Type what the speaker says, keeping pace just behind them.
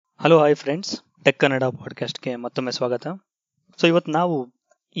Hello hi friends, tech Kannada ಪಾಡ್ಕಾಸ್ಟ್ಗೆ ಮತ್ತೊಮ್ಮೆ ಸ್ವಾಗತ. So ಇವತ್ತು ನಾವು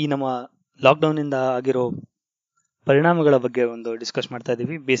ಈ ನಮ್ಮ ಲಾಕ್ಡೌನಿಂದ ಆಗಿರೋ ಪರಿಣಾಮಗಳ ಬಗ್ಗೆ ಒಂದು ಡಿಸ್ಕಸ್ ಮಾಡ್ತಾ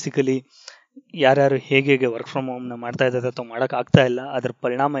ಇದ್ದೀವಿ. ಬೇಸಿಕಲಿ ಯಾರ್ಯಾರು ಹೇಗೆ ವರ್ಕ್ ಫ್ರಮ್ ಹೋಮ್ನ ಮಾಡ್ತಾ ಇದ್ದಾರೆ ಅಥವಾ ಮಾಡೋಕ್ಕಾಗ್ತಾ ಇಲ್ಲ, ಅದರ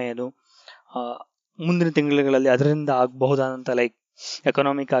ಪರಿಣಾಮ ಏನು, ಮುಂದಿನ ತಿಂಗಳುಗಳಲ್ಲಿ ಅದರಿಂದ ಆಗಬಹುದಾದಂಥ ಲೈಕ್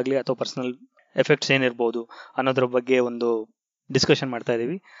ಎಕನಾಮಿಕ್ ಆಗಲಿ ಅಥವಾ ಪರ್ಸನಲ್ ಎಫೆಕ್ಟ್ಸ್ ಏನಿರ್ಬೋದು ಅನ್ನೋದ್ರ ಬಗ್ಗೆ ಒಂದು ಡಿಸ್ಕಷನ್ ಮಾಡ್ತಾ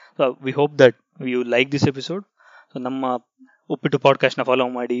ಇದ್ದೀವಿ. So we hope that you like this episode. So ನಮ್ಮ ಉಪ್ಪಿಟ್ಟು ಪಾಡ್ಕಾಸ್ಟ್ನ ಫಾಲೋ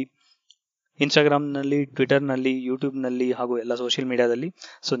ಮಾಡಿ ಇನ್ಸ್ಟಾಗ್ರಾಮ್ನಲ್ಲಿ, ಟ್ವಿಟರ್ನಲ್ಲಿ, ಯೂಟ್ಯೂಬ್ನಲ್ಲಿ ಹಾಗೂ ಎಲ್ಲ ಸೋಷಿಯಲ್ ಮೀಡಿಯಾದಲ್ಲಿ.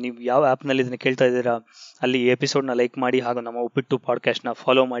 ಸೊ ನೀವು ಯಾವ ಆ್ಯಪ್ನಲ್ಲಿ ಇದನ್ನು ಕೇಳ್ತಾ ಇದ್ದೀರಾ ಅಲ್ಲಿ ಈ ಎಪಿಸೋಡ್ನ ಲೈಕ್ ಮಾಡಿ ಹಾಗೂ ನಮ್ಮ ಉಪ್ಪಿಟ್ಟು ಪಾಡ್ಕಾಸ್ಟ್ನ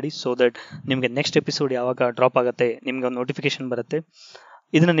ಫಾಲೋ ಮಾಡಿ. ಸೊ ದಟ್ ನಿಮಗೆ ನೆಕ್ಸ್ಟ್ ಎಪಿಸೋಡ್ ಯಾವಾಗ ಡ್ರಾಪ್ ಆಗುತ್ತೆ ನಿಮಗೆ ಒಂದು ನೋಟಿಫಿಕೇಶನ್ ಬರುತ್ತೆ.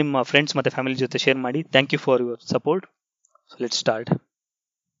 ಇದನ್ನು ನಿಮ್ಮ ಫ್ರೆಂಡ್ಸ್ ಮತ್ತು ಫ್ಯಾಮಿಲಿ ಜೊತೆ ಶೇರ್ ಮಾಡಿ. Thank you for your support. So let's start.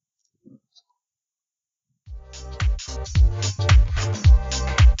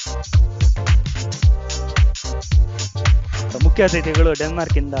 ಮುಖ್ಯ ಅತಿಥಿಗಳು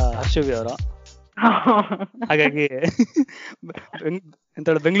ಡೆನ್ಮಾರ್ಕ್ ಇಂದ ಹರ್ಷವಿ ಅವರು. ಹಾಗಾಗಿ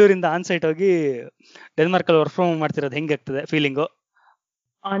ಬೆಂಗಳೂರಿಂದ ಆನ್ಸೈಟ್ ಹೋಗಿ ಡೆನ್ಮಾರ್ಕ್ ಅಲ್ಲಿ ವರ್ಕ್ ಫ್ರಮ್ ಮಾಡ್ತಿರೋದು ಹೆಂಗಾಗ್ತದೆ ಫೀಲಿಂಗು?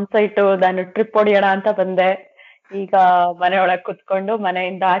 ಆನ್ಸೈಟ್ ನಾನು ಟ್ರಿಪ್ ಹೊಡಿಯೋಣ ಅಂತ ಬಂದೆ. ಈಗ ಮನೆ ಒಳಗೆ ಕುತ್ಕೊಂಡು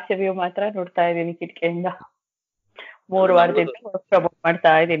ಮನೆಯಿಂದ ಆಚೆ ವ್ಯೂ ಮಾತ್ರ ನೋಡ್ತಾ ಇದ್ದೀನಿ ಕಿಟಕಿಯಿಂದ. 3 ವಾರದಿಂದ ವರ್ಕ್ ಫ್ರಮ್ ಹೋಮ್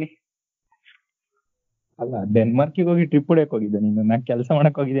ಮಾಡ್ತಾ ಇದ್ದೀನಿ. ಅಲ್ಲ, ಡೆನ್ಮಾರ್ಕಿಗೆ ಹೋಗಿ ಟ್ರಿಪ್ ಹೊಡಿಯಕ್ ಹೋಗಿದ್ದೆ ನೀನು? ನಾನ್ ಕೆಲಸ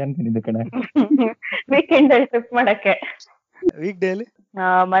ಮಾಡಕ್ ಹೋಗಿದ್ದೆ ಅನ್ಕೊಂಡಿದ್ದೆ ಕಡೆ. ವೀಕೆಂಡ್ ಅಲ್ಲಿ ಟ್ರಿಪ್ ಮಾಡಕ್ಕೆ. ವೀಕ್ ಡೇ ಅಲ್ಲಿ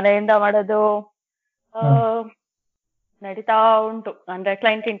ಮನೆಯಿಂದ ಮಾಡೋದು ನಡೀತಾ ಉಂಟು. ಅಂದ್ರೆ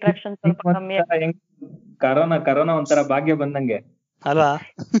ಕ್ಲೈಂಟ್ ಇಂಟ್ರಾಕ್ಷನ್ ಸ್ವಲ್ಪ ಕಮ್ಮಿ. ಕರೋನಾ ಒಂಥರ ಭಾಗ್ಯ ಬಂದಂಗೆ ಅಲ್ವಾ?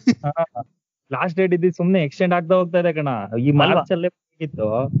 ಲಾಸ್ಟ್ ಡೇಟ್ ಇದ್ದು ಸುಮ್ನೆ ಎಕ್ಸ್ಟೆಂಡ್ ಆಗ್ತಾ ಹೋಗ್ತಾ ಇದೆ ಕಣ. ಈ ಮಾರ್ಚ್ ಅಲ್ಲೇ ಹೋಗಿತ್ತು,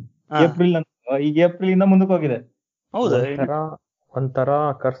 ಏಪ್ರಿಲ್ ಈಗ ಏಪ್ರಿಲ್ ಇಂದ ಮುಂದಕ್ಕೆ ಹೋಗಿದೆ. ಹೌದು, ಒಂಥರ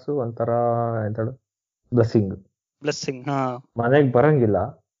ಕರ್ಸು, ಒಂಥರ ಎಂತಳು ಬ್ಲೆಸ್ಸಿಂಗ್. ಮನೆಗ್ ಬರಂಗಿಲ್ಲ,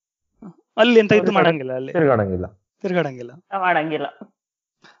 ಅಲ್ಲಿ ಎಂತ ಇದು ಮಾಡಂಗಿಲ್ಲ, ಅಲ್ಲಿ ತಿರ್ಗಾಡಂಗಿಲ್ಲ. ಮಾಡಂಗಿಲ್ಲ.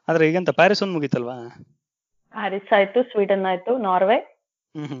 ಆದ್ರೆ ಈಗಂತ ಪ್ಯಾರಿಸ್ ಒಂದು ಮುಗಿತಲ್ವಾ? ಪ್ಯಾರಿಸ್ ಆಯ್ತು, ಸ್ವೀಡನ್ ಆಯ್ತು, ನಾರ್ವೆ,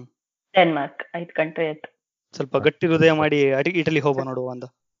 ಡೆನ್ಮಾರ್ಕ್, 5 ಕಂಟ್ರಿ ಆಯ್ತು. ಸ್ವಲ್ಪ ಗಟ್ಟಿ ಹೃದಯ ಮಾಡಿ ಇಟಲಿ ಹೋಗುವ ನೋಡುವ ಒಂದು.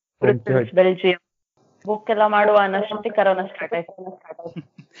 ಬೆಲ್ಜಿಯಂ ಬುಕ್ ಎಲ್ಲ ಮಾಡುವ ಅನ್ನೋಷ್ಟೊತ್ತಿಗೆ ಕರೋನಾ ಸ್ಟಾರ್ಟ್ ಆಯ್ತು.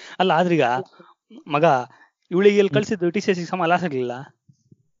 ಅಲ್ಲ, ಆದ್ರೀಗ ಮಗ ಇವಳಿಗೆ ಇಲ್ಲಿ ಕಳ್ಸಿದ್ದು TCS ಸಮ ಲಾಸ್ ಆಗ್ಲಿಲ್ಲ.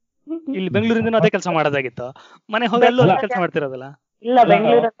 ಇಲ್ಲಿ ಬೆಂಗಳೂರಿಂದ ಅದೇ ಕೆಲಸ ಮಾಡೋದಾಗಿತ್ತು, ಮನೆ ಹೋಗಿ ಅಲ್ಲೂ ಕೆಲಸ ಮಾಡ್ತಿರೋದಲ್ಲ. ಇಲ್ಲ,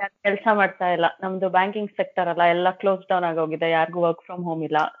 ಬೆಂಗಳೂರಲ್ಲಿ ಕೆಲಸ ಮಾಡ್ತಾ ಇಲ್ಲ. ನಮ್ದು ಬ್ಯಾಂಕಿಂಗ್ ಸೆಕ್ಟರ್ ಅಲ್ಲ, ಎಲ್ಲ ಕ್ಲೋಸ್ ಡೌನ್ ಆಗೋಗಿದೆ, ಯಾರಿಗೂ ವರ್ಕ್ ಫ್ರಮ್ ಹೋಮ್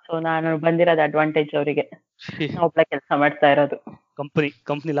ಇಲ್ಲ. ಸೊ ನಾನು ಬಂದಿರೋದು ಅಡ್ವಾಂಟೇಜ್ ಅವರಿಗೆ. ಒಬ್ಳೆ ಕೆಲಸ ಮಾಡ್ತಾ ಇರೋದು.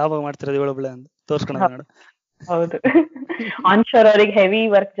 ಕಂಪ್ನಿ ಲಾಭ ಮಾಡ್ತಿರೋದು ಇವಳೊಬ್ಳೆ ಅಂತ ತೋರ್ಸ್ಕೊಂಡು. ಹೌದು, ಆನ್ಶೋರ್ ಅವರಿಗೆ ಹೆವಿ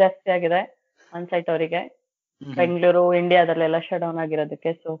ವರ್ಕ್ ಜಾಸ್ತಿ ಆಗಿದೆ, ಆನ್ಸೈಟ್ ಅವರಿಗೆ Bengaluru ಇಂಡಿಯಾದಲ್ಲೆಲ್ಲ shut down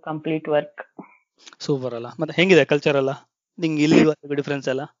ಆಗಿರೋದಕ್ಕೆ. So complete work. Super ಅಲ್ಲ. ಮತ್ತೆ ಹೆಂಗಿದೆ ಕಲ್ಚರ್ ಎಲ್ಲ ನಿಂಗೆ ಇಲ್ಲಿ ಡಿಫ್ರೆನ್ಸ್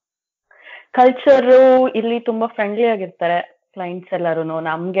ಎಲ್ಲ? ಕಲ್ಚರ್ ಇಲ್ಲಿ ತುಂಬಾ ಫ್ರೆಂಡ್ಲಿ ಆಗಿರ್ತಾರೆ ಕ್ಲೈಂಟ್ಸ್ ಎಲ್ಲರೂ.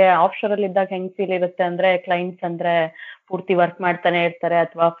 ನಮ್ಗೆ ಆಫ್ಶೋರ್ ಅಲ್ಲಿ ಇದ್ದಾಗ ಹೆಂಗ್ ಫೀಲ್ ಇರುತ್ತೆ ಅಂದ್ರೆ, ಕ್ಲೈಂಟ್ಸ್ ಅಂದ್ರೆ ಪೂರ್ತಿ ವರ್ಕ್ ಮಾಡ್ತಾನೆ ಇರ್ತಾರೆ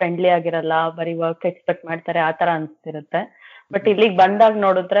ಅಥವಾ ಫ್ರೆಂಡ್ಲಿ ಆಗಿರಲ್ಲ, ಬರೀ ವರ್ಕ್ ಎಕ್ಸ್ಪೆಕ್ಟ್ ಮಾಡ್ತಾರೆ, ಆತರ ಅನ್ಸ್ತಿರುತ್ತೆ. ಬಟ್ ಇಲ್ಲಿಗೆ ಬಂದಾಗ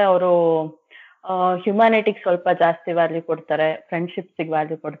ನೋಡಿದ್ರೆ ಅವರು ಹ್ಯುಮ್ಯಾನಿಟಿಗೆ ಸ್ವಲ್ಪ ಜಾಸ್ತಿ ವ್ಯಾಲ್ಯೂ ಕೊಡ್ತಾರೆ, ಫ್ರೆಂಡ್ಶಿಪ್ಸಿಗೆ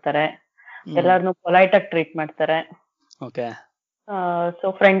ವ್ಯಾಲ್ಯೂ ಕೊಡ್ತಾರೆ, ಎಲ್ಲಾರನ್ನೂ ಪೊಲೈಟ್ ಆಗಿ ಟ್ರೀಟ್ ಮಾಡ್ತಾರೆ. So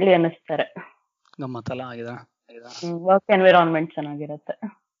friendly ಅನ್ನಿಸ್ತಾರೆ. ವರ್ಕ್ ಎನ್ವಿರಾನ್ಮೆಂಟ್ ಚೆನ್ನಾಗಿರುತ್ತೆ.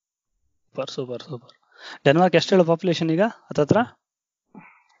 ಸೂಪರ್. ಡೆನ್ಮಾರ್ಕ್ ಎಷ್ಟು ಹೇಳೋ ಪಾಪ್ಯುಲೇಷನ್ ಈಗ? ಹತ್ರ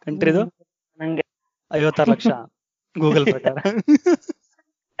ಕಂಟ್ರಿದು ನಂಗೆ 56 ಲಕ್ಷ ಗೂಗಲ್ ಪ್ರಕಾರ.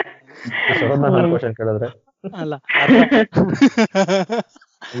 ಕೇಳಿದ್ರೆ ಅಲ್ಲ,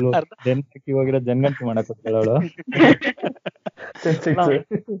 ಡೆನ್ಮಾರ್ಕಿಗೆ ಹೋಗಿರೋ ಜನಗಣತಿ ಮಾಡಕ್ ಹೇಳೋಳು.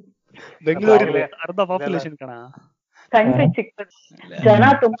 ಬೆಂಗಳೂರಲ್ಲಿ ಅರ್ಧ ಪಾಪ್ಯುಲೇಷನ್ ಕಣ. ಕಂಟ್ರಿ ಚಿಕ್ಕ, ಜನ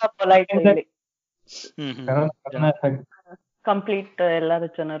ತುಂಬಾ ಪೊಲೈಟ್ ಇಲ್ಲಿ. ಕಂಪ್ಲೀಟ್ ಎಲ್ಲರೂ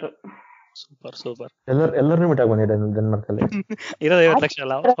ಜನರು. ಸೂಪರ್. ಎಲ್ಲರೂ ಮೀಟ್ ಆಗಿ ಬಂದಿದೆ ಡೆನ್ಮಾರ್ಕ್ ಅಲ್ಲಿ. ಇರೋದು 50 ಲಕ್ಷ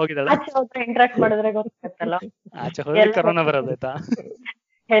ಅಲ್ಲ, ಹೋಗಿದ್ದಾಳೆ. ಆಚೆ ಹೋದ್ರೆ ಇಂಟ್ರಾಕ್ಟ್ ಮಾಡಿದ್ರೆ ಗೊತ್ತಾಗತ್ತಲ್ಲ. ಆಚೆ ಹೋದ್ರೆ ಕರೋನಾ ಬರೋದಾಯ್ತಾ?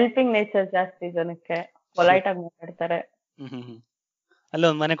 ಹೆಲ್ಪಿಂಗ್ ನೇಚರ್ ಜಾಸ್ತಿ ಜನಕ್ಕೆ, ಪೊಲೈಟ್ ಆಗಿ ಮಾತಾಡ್ತಾರೆ. ಅಲ್ಲ,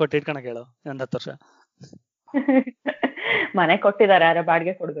 ಒಂದ್ ಮನೆ ಕೊಟ್ಟು ಇಟ್ಕೊಳಕ್ ಹೇಳು, ಒಂದ್ 10 ವರ್ಷ. ಮನೆ ಕೊಟ್ಟಿದ್ದಾರೆ, ಆದ್ರೆ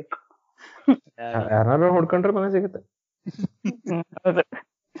ಬಾಡಿಗೆ ಕೊಡ್ಬೇಕು. ಯಾರು ಹುಡ್ಕೊಂಡ್ರೆ ಮನೆ ಸಿಗುತ್ತೆ.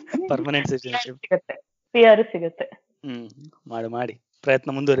 ಪರ್ಮನೆಂಟ್ ಸಿಟಿಜನ್ಶಿಪ್ ಸಿಗುತ್ತೆ, PR ಸಿಗುತ್ತೆ. ಮಾಡಿ ಪ್ರಯತ್ನ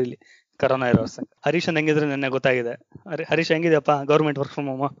ಮುಂದುವರಿಲಿ ಕರೋನಾ ಇರೋ. ಹರೀಶ್ ಹೆಂಗಿದ್ರೆ ನೆನ್ನೆ ಗೊತ್ತಾಗಿದೆ. Harish ಹೆಂಗಿದೆಯಪ್ಪ government work from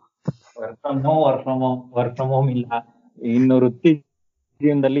home? Work from home ಇಲ್ಲ. ಇನ್ನು ವೃತ್ತಿ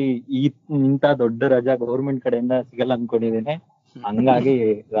ಜೀವನದಲ್ಲಿ ಇಂತ ದೊಡ್ಡ ರಜಾ ಗೌರ್ಮೆಂಟ್ ಕಡೆಯಿಂದ ಸಿಗಲ್ಲ ಅನ್ಕೊಂಡಿದ್ದೇನೆ. ಹಂಗಾಗಿ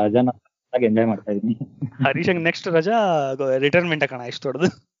ರಜಾನ ಎಂಜಾಯ್ ಮಾಡ್ತಾ ಇದೀನಿ. ಹರೀಶ್ ನೆಕ್ಸ್ಟ್ ರಜಾ ರಿಟೈರ್ಮೆಂಟ್ ಕಣ, ಇಷ್ಟು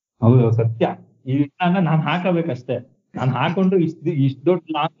ದೊಡ್ಡದು. ಹೌದು, ಸತ್ಯ. ಈಗ ನಾನ್ ಹಾಕಬೇಕಷ್ಟೇ. ನಾನ್ ಹಾಕೊಂಡು ಇಷ್ಟ ದೊಡ್ಡ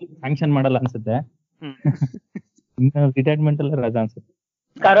ಲಾಂಗ್ ಸ್ಯಾಂಕ್ಷನ್ ಮಾಡಲ್ಲ ಅನ್ಸುತ್ತೆ. ರಿಟೈರ್ಮೆಂಟ್ ಎಲ್ಲ ರಜಾ ಅನ್ಸುತ್ತೆ.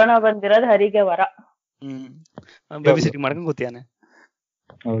 ಕರೋನಾ ಬಂದಿರೋದು ಹರಿಗೆ ವರ. ಬೇಬಿ ಸಿಟಿಂಗ್ ಮಾಡ್ಕೊಂಡು ಕೂತಿಯಾನೆ.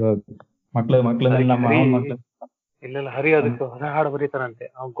 ಹೌದೌದು, ಮಕ್ಳು ನಮ್ಮ ಮಾವನ ಮಕ್ಳು ಇಲ್ಲೆಲ್ಲ ಹರಿ ಅದಕ್ಕೆ ಹೊಸ ಹಾಡು ಬರೀತಾರಂತೆ.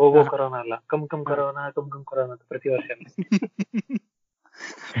 ಗೋ ಕರೋನಾ ಅಲ್ಲ, ಕಮ್ ಕಮ್ ಕರೋನಾ ಅಂತ ಪ್ರತಿ ವರ್ಷ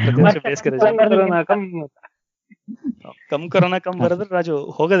ಕಮ್ ಕೊರೋನಾ ಕಮ್ ಬರೋದ್ರೆ ರಾಜು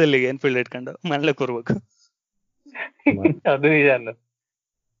ಹೋಗೋದಿಲ್ಲಿಗೆ ಎನ್ಫೀಲ್ಡ್ ಇಟ್ಕೊಂಡು ಮನೇಲೆ ಕೂರ್ಬೇಕು. ಅದು ನಿಜ ಅಲ್ಲ.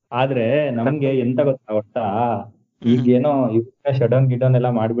 ಆದ್ರೆ ನಮ್ಗೆ ಎಂತ ಗೊತ್ತಾ ಒಟ್ಟ ಈಗೇನೋ ಶಡೌನ್ ಗಿಡೌನ್ ಎಲ್ಲ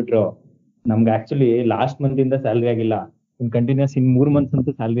ಮಾಡ್ಬಿಟ್ರು. ನಮ್ಗೆ ಆಕ್ಚುಲಿ ಲಾಸ್ಟ್ ಮಂತ್ ಇಂದ ಸ್ಯಾಲ್ರಿ ಆಗಿಲ್ಲ. ಕಂಟಿನ್ಯೂಸ್ ಇನ್ 3 months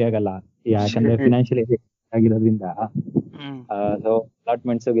ಅಂತೂ ಸ್ಯಾಲ್ರಿ ಆಗಲ್ಲ. ಯಾಕಂದ್ರೆ ಫಿನಾನ್ಷಿಯಲ್ ಆಗಿರೋದ್ರಿಂದ. ಸೊ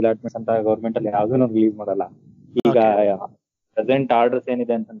ಅಲಾಟ್ಮೆಂಟ್ಸ್ ಅಂತ ಗೌರ್ಮೆಂಟ್ ಅಲ್ಲಿ ಯಾವ್ದೂ ರಿಲೀಸ್ ಮಾಡಲ್ಲ. ಈಗ ಪ್ರೆಸೆಂಟ್ ಆರ್ಡರ್ಸ್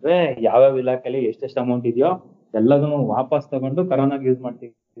ಏನಿದೆ ಅಂತಂದ್ರೆ ಯಾವ್ಯಾವ ಇಲಾಖೆಯಲ್ಲಿ ಎಷ್ಟೆಷ್ಟು ಅಮೌಂಟ್ ಇದೆಯೋ ಎಲ್ಲದನ್ನು ವಾಪಸ್ ತಗೊಂಡು ಕರೋನಾಗ್ ಯೂಸ್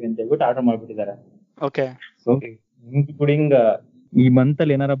ಮಾಡ್ತೀವಿ ಅಂತ ಹೇಳ್ಬಿಟ್ಟು ಆರ್ಡರ್ ಮಾಡ್ಬಿಟ್ಟಿದ್ದಾರೆ. ಸೊ ಇನ್ಕ್ಲೂಡಿಂಗ್ ಈ ಮಂತ್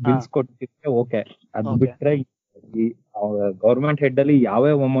ಅಲ್ಲಿ ಏನಾರ ಬಿಲ್ಸ್ ಕೊಟ್ಟಿದ್ರೆ ಓಕೆ, ಅದ್ ಬಿಟ್ರೆ ಈ ಗೌರ್ಮೆಂಟ್ ಹೆಡ್ ಅಲ್ಲಿ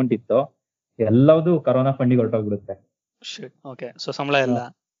ಯಾವ್ಯಾವ ಅಮೌಂಟ್ ಇತ್ತೋ ಎಲ್ಲವೂ ಕರೋನಾ ಫಂಡಿಗೆ ಹೊರಟೋಗ್ಬಿಡುತ್ತೆ. ಸಂಬಳ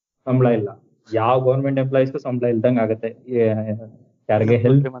ಇಲ್ಲ. ಯಾವ ಗೌರ್ಮೆಂಟ್ ಎಂಪ್ಲಾಯೀಸ್ಗೂ ಸಂಬಳ ಇಲ್ದಂಗ್ ಆಗತ್ತೆ, ಯಾರಿಗೆ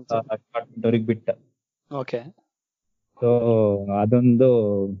ಹೆಲ್ತ್ ಡಿಪಾರ್ಟ್ಮೆಂಟ್ ಅವ್ರಿಗೆ ಬಿಟ್ಟ. ಸೊ ಅದೊಂದು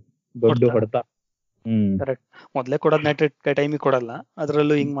ದೊಡ್ಡ ಹೊಡೆತ. ಮೊದ್ಲೇ ಕೊಡೋದ್ ಟೈಮಿಗೆ ಕೊಡಲ್ಲ,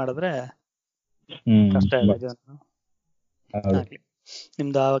 ಅದ್ರಲ್ಲೂ ಹಿಂಗ್ ಮಾಡಿದ್ರೆ ಕಷ್ಟ ಇದೆ.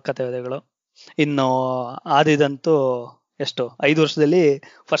 ನಿಮ್ದು ಆ ಕಥೆಗಳು. ಇನ್ನು ಆದಿದಂತೂ ಎಷ್ಟು 5 ವರ್ಷದಲ್ಲಿ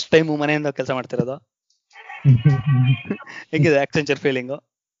ಫಸ್ಟ್ ಟೈಮ್ ಮನೆಯಿಂದ ಕೆಲಸ ಮಾಡ್ತಿರೋದು. ಹೆಂಗಿದೆ ಆಕ್ಸೆಂಚರ್ ಫೀಲಿಂಗು?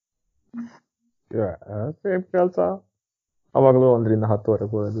 ಕೆಲಸ ಅವಾಗಲೂ 1ರಿಂದ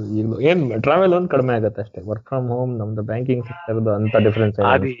 10ವರೆಗೂ ಹೋಗೋದು. ಈಗಲೂ ಏನ್ ಟ್ರಾವೆಲ್ ಒಂದ್ ಕಡಿಮೆ ಆಗತ್ತೆ ಅಷ್ಟೇ. ವರ್ಕ್ ಫ್ರಮ್ ಹೋಮ್ ನಮ್ದು ಬ್ಯಾಂಕಿಂಗ್ ಸೆಕ್ಟರ್ದು ಅಂತ ಡಿಫರೆನ್ಸ್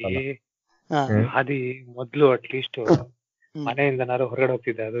ಅದಿ ಮೊದ್ಲು ಅಟ್ಲೀಸ್ಟ್ ಮನೆಯಿಂದ ಹೊರಗಡೆ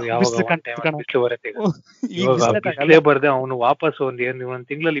ಹೋಗ್ತಿದ್ದೆ. ಅದು ಯಾವಾಗ ಬಿಸಿಲು ಬರುತ್ತೆ. ಇವಾಗ ಬಿಸಿಲೇ ಬರ್ದೆ ಅವನು ವಾಪಸ್ ಒಂದ್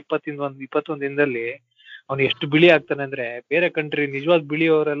ತಿಂಗಳಲ್ಲಿ 21 ದಿನದಲ್ಲಿ ಅವ್ನು ಎಷ್ಟು ಬಿಳಿ ಆಗ್ತಾನೆ ಅಂದ್ರೆ ಬೇರೆ ಕಂಟ್ರಿ ನಿಜವಾದ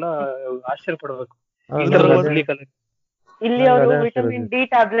ಬಿಳಿಯವರೆಲ್ಲ ಆಶ್ಚರ್ಯ ಪಡ್ಬೇಕು. ಇಲ್ಲಿ ಅವರು ವಿಟಮಿನ್ ಡಿ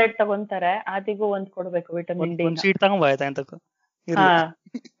ಟ್ಯಾಬ್ಲೆಟ್ ತಗೊಂತಾರೆ, ಆದಿಗೂ ಒಂದ್ ಕೊಡ್ಬೇಕು ವಿಟಮಿನ್ ಡಿ. ಶೀಟ್ ತಗೊಂಬಾಯ್ತಾ ಅಂತ.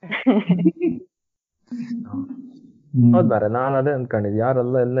 ಹೌದ್ ಬಾರೆ, ನಾನ್ ಅದೇ ಅನ್ಕೊಂಡಿದ್ದೆ.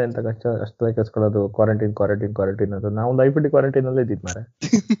 ಯಾರೆಲ್ಲ ಎಲ್ಲ ಎಂತ ಅಷ್ಟೇ ಕೆಸ್ಕೊಳ್ಳೋದು ಕ್ವಾರಂಟೈನ್ ಅದು. ನಾವು ಒಂದು ಐಪಿಟಿ ಕ್ವಾರಂಟೈನ್ ಅಲ್ಲೇ ಇದ್ದಿದ್ ಮಾರೆ.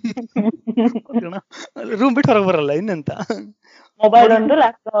 ರೂಮ್ ಬಿಟ್ಟು ಹೊರಗೆ ಬರಲ್ಲ ಇನ್ನೆಂತ. ಮೊಬೈಲ್ ಒಂದು,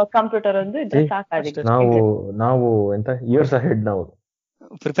 ಕಂಪ್ಯೂಟರ್ ಒಂದು ಇದ್ರೆ ಸಾಕಾಗಿದೆ. ನಾವು ಎಂತ ಇಯರ್ಸ್ ಅಹೆಡ್ ನಾವು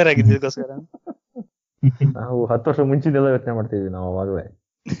ಪ್ರಿಪೇರ್ ಆಗಿದ್ದಕ್ಕೋಸ್ಕರ ನಾವು 10 ವರ್ಷ ಮುಂಚಿನೆಲ್ಲ ಯೋಚನೆ ಮಾಡ್ತಿದ್ವಿ ನಾವು ಅವಾಗಲೇ.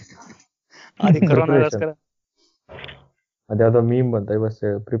 ಅದ್ಯಾವ್ದೋ ಮೀಮ್ ಬಂತ, I was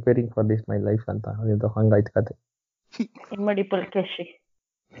preparing for this my life ಅಂತ. ಅದೇಂತ ಹಂಗಾಯ್ತು ಕತೆ.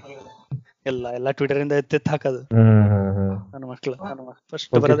 ಎಲ್ಲ ಟ್ವಿಟರ್ ಇಂದ ಎತ್ತೆತ್ತು ಹಾಕೋದು ನನ್ನ ಮಕ್ಕಳು. ಫಸ್ಟ್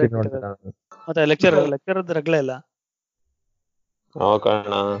ಮತ್ತೆ ಲೆಕ್ಚರ್ ರಗ್ಲೇ ಇಲ್ಲ.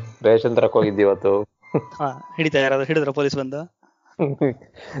 ಕಾರಣ ರೇಷನ್ ತರಕ್ ಹೋಗಿದ್ದಿ ಇವತ್ತು. ಹಿಡಿದ್ರ ಪೊಲೀಸ್ ಬಂದು?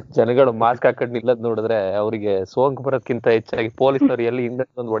 ಜನಗಳು ಮಾಸ್ಕ್ ಹಾಕೊಂಡ್ ನಿಲ್ಲದ್ ನೋಡಿದ್ರೆ ಅವ್ರಿಗೆ ಸೋಂಕು ಬರೋದ್ಕಿಂತ ಹೆಚ್ಚಾಗಿ ಪೊಲೀಸರು ಎಲ್ಲಿ ಹಿಂದೆ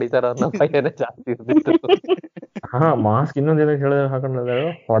ಒಂದು ಹೊಡಿತಾರ ಅನ್ನೋ ಭಯನೇ ಜಾಸ್ತಿ ಇರ್ತಿತ್ತು. ಮಾಸ್ಕ್ ಇನ್ನೊಂದೇನ ಹೇಳಿದ್ರೆ ಹಾಕೊಂಡ್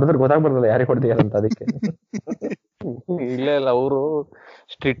ಹೊಡೆದ್ರೆ ಗೊತ್ತಾಗ್ಬಾರ್ದಲ್ಲ ಯಾರಿಗೆ ಹೊಡ್ತೀಯಾರಂತ. ಅದಕ್ಕೆ ಇಲ್ಲ ಅವರು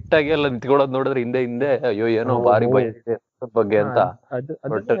ಸ್ಟ್ರಿಕ್ಟ್ ಆಗಿ ಎಲ್ಲ ನಿಂತ್ಕೊಳ್ಳೋದ್ ನೋಡಿದ್ರೆ ಹಿಂದೆ ಅಯ್ಯೋ ಏನೋ ಬಾರಿ ಭಯ ಬಗ್ಗೆ ಅಂತ.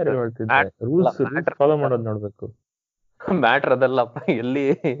 ರೂಲ್ಸ್ ಫಾಲೋ ಮಾಡೋದ್ ನೋಡ್ಬೇಕು. ಮ್ಯಾಟ್ರ್ ಅದಲ್ಲಪ್ಪ, ಎಲ್ಲಿ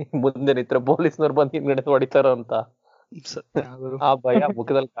ಮುಂದೆ ನಿಂತ್ರ ಪೊಲೀಸ್ನವ್ರು ಬಂದು ಹಿಂದ್ಗಡೆ ಹೊಡಿತಾರೋ ಅಂತ ಆ ಭಯ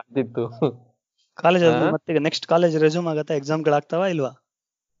ಮುಖದಲ್ಲಿ ಕಾಣ್ತಿತ್ತು. ಕಾಲೇಜ್ ಮತ್ತೆ ನೆಕ್ಸ್ಟ್ ಕಾಲೇಜ್ ರೆಸ್ಯೂಮ್ ಆಗತ್ತಾ? ಎಕ್ಸಾಮ್ಗಳಾಗ್ತಾವ ಇಲ್ವಾ?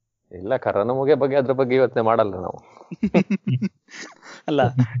 ಇಲ್ಲ, ಕರೋನಾ ಬಗ್ಗೆ ಅದ್ರ ಬಗ್ಗೆ ಯೋಚನೆ ಮಾಡಲ್ಲ ನಾವು. ಅಲ್ಲ,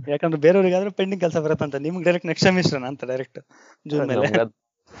 ಯಾಕಂದ್ರೆ ಬೇರೆಯವ್ರಿಗಾದ್ರೆ ಪೆಂಡಿಂಗ್ ಕೆಲಸ ಬರತ್ತಂತ, ನಿಮ್ಗೆ ಡೈರೆಕ್ಟ್ ನೆಕ್ಸ್ಟ್ ಸೆಮಿಸ್ಟರ್ ಅಂತ ಡೈರೆಕ್ಟ್ ಜೂನ್ ಮೇಲೆ.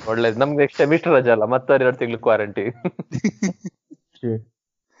 ಒಳ್ಳೇದು, ನಮ್ಗೆ ನೆಕ್ಸ್ಟ್ ಸೆಮಿಸ್ಟರ್ ರಜಾ ಅಲ್ಲ, ಮತ್ತೆ 2 ತಿಂಗಳು ಕ್ವಾರಂಟೈನ್.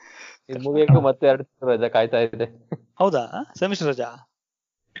 ಮುಗಿಯಕ್ಕೂ ಮತ್ತೆ 2 ತಿಂಗಳು ರಜಾ ಕಾಯ್ತಾ ಇದೆ. ಹೌದಾ? ಸೆಮಿಸ್ಟರ್ ರಜಾ?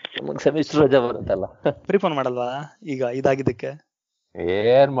 ನಮಗ್ ಸೆಮಿಸ್ಟರ್ ರಜಾ ಬರುತ್ತಲ್ಲ. ಪ್ರಿಫೋನ್ ಮಾಡಲ್ವಾ ಈಗ ಇದಾಗಿದ್ದಕ್ಕೆ?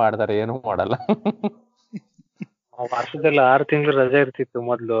 ಏನ್ ಮಾಡ್ತಾರೆ? ಏನು ಮಾಡಲ್ಲ. ವರ್ಷದಲ್ಲಿ 6 ತಿಂಗಳು ರಜಾ ಇರ್ತಿತ್ತು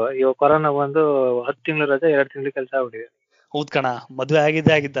ಮೊದ್ಲು. ಇವಾಗ ಕೊರೋನಾ ಬಂದು 10 ತಿಂಗಳು ರಜಾ, 2 ತಿಂಗಳು ಕೆಲಸ ಆಗ್ಬಿಟ್ಟಿದೆ. ಹೌದ್ ಕಣ, ಮದ್ವೆ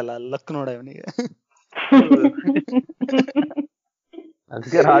ಆಗಿದ್ದಲ್ಲ, ಲಕ್ ನೋಡ ಇವನಿಗೆ.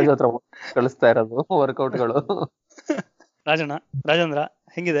 ಅದಕ್ಕೆ ರಾಜ್ ಹತ್ರ ಕಳಿಸ್ತಾ ಇರೋದು ವರ್ಕೌಟ್ಗಳು. ರಾಜೇಂದ್ರ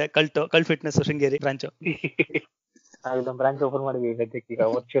ಹೆಂಗಿದೆ ಕಲ್ಟ್ ಫಿಟ್ನೆಸ್ ಶೃಂಗೇರಿ ಬ್ರಾಂಚ್? ನಮ್ ಬ್ರಾಂಚ್ ಓಪನ್ ಮಾಡಿದ್ವಿ ಈಗ,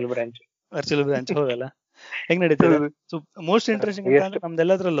 ವರ್ಚುವಲ್ ಬ್ರಾಂಚ್. ಹೌದಲ್ಲ, ಹೆಂಗ್ ನಡೀತದೆ? ಮೋಸ್ಟ್ ಇಂಟ್ರೆಸ್ಟಿಂಗ್ ಅಂತ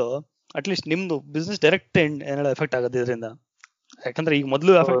ನಮ್ದೆಲ್ಲದ್ರಲ್ಲೂ ಅಟ್ಲೀಸ್ಟ್ ನಿಮ್ದು ಬಿಸ್ನೆಸ್ ಡೈರೆಕ್ಟ್ ಏನೆಲ್ಲ ಎಫೆಕ್ಟ್ ಆಗುತ್ತೆ ಇದರಿಂದ. ಯಾಕಂದ್ರೆ ಈಗ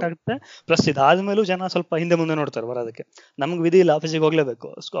ಮೊದಲು ಎಫೆಕ್ಟ್ ಆಗುತ್ತೆ, ಪ್ಲಸ್ ಇದಾದ್ಮೇಲೂ ಜನ ಸ್ವಲ್ಪ ಹಿಂದೆ ಮುಂದೆ ನೋಡ್ತಾರೆ ಬರೋದಕ್ಕೆ. ನಮ್ಗೆ ವಿಧಿ ಇಲ್ಲ, ಆಫೀಸಿಗೆ ಹೋಗ್ಲೇಬೇಕು,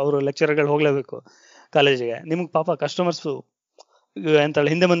 ಅವರು ಲೆಕ್ಚರ್ಗಳು ಹೋಗ್ಲೇಬೇಕು ಕಾಲೇಜಿಗೆ. ನಿಮ್ಗೆ ಪಾಪ ಕಸ್ಟಮರ್ಸ್ ಎಂತ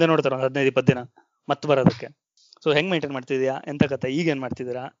ಹಿಂದೆ ಮುಂದೆ ನೋಡ್ತಾರೆ ಒಂದು 15-20 ದಿನ ಮತ್ತೆ ಬರೋದಕ್ಕೆ. ಸೊ ಹೆಂಗ್ ಮೇಂಟೈನ್ ಮಾಡ್ತಿದ್ಯಾ? ಎಂತ ಕತೆ? ಈಗ ಏನ್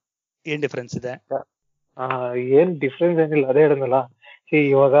ಮಾಡ್ತಿದ್ದೀರಾ? ಏನ್ ಡಿಫ್ರೆನ್ಸ್ ಇದೆ? ಏನ್ ಡಿಫ್ರೆನ್ಸ್ ಏನಿಲ್ಲ, ಅದೇ ಹೇಳಿದ್ನಲ್ಲ.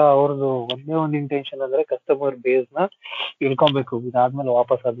 ಇವಾಗ ಅವ್ರದ್ದು ಒಂದೇ ಒಂದು ಇಂಟೆನ್ಷನ್ ಅಂದ್ರೆ ಕಸ್ಟಮರ್ ಬೇಸ್ ನ ಇಳ್ಕೊಬೇಕು ಇದಾದ್ಮೇಲೆ,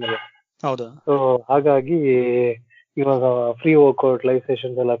 ವಾಪಸ್ ಆದ್ಮೇಲೆ. ಹೌದು. ಸೊ ಹಾಗಾಗಿ ಇವಾಗ ಫ್ರೀ ವರ್ಕೌಟ್ ಲೈವ್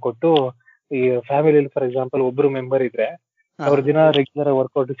ಸೆಷನ್ಸ್ ಎಲ್ಲ ಕೊಟ್ಟು ಈ ಫ್ಯಾಮಿಲಿ ಫಾರ್ ಎಕ್ಸಾಂಪಲ್ ಒಬ್ರು ಮೆಂಬರ್ ಇದ್ರೆ ಅವ್ರ ದಿನ ರೆಗ್ಯುಲರ್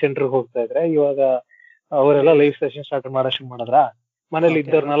ವರ್ಕೌಟ್ ಸೆಂಟರ್ ಹೋಗ್ತಾ ಇದ್ರೆ ಇವಾಗ ಅವರೆಲ್ಲ ಲೈವ್ ಸೆಷನ್ ಸ್ಟಾರ್ಟ್ ಮಾಡಕ್ ಶುರು ಮಾಡಿದ್ರ ಮನೇಲಿ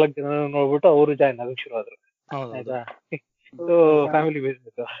ಇದ್ದವ್ರು 4 ಜನ ನೋಡ್ಬಿಟ್ಟು ಅವರು ಜಾಯ್ನ್ ಆಗಕ್ ಶುರು ಆದ್ರು. ಆಯ್ತಾ, ಇದು ಫ್ಯಾಮಿಲಿ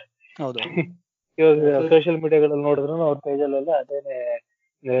ಬಿಸ್ನೆಸ್. ಇವಾಗ ಸೋಷಿಯಲ್ ಮೀಡಿಯಾಗಳಲ್ಲಿ ನೋಡಿದ್ರು ಅವ್ರ ಪೇಜ್ ಅಲ್ಲೆಲ್ಲ ಅದೇನೆ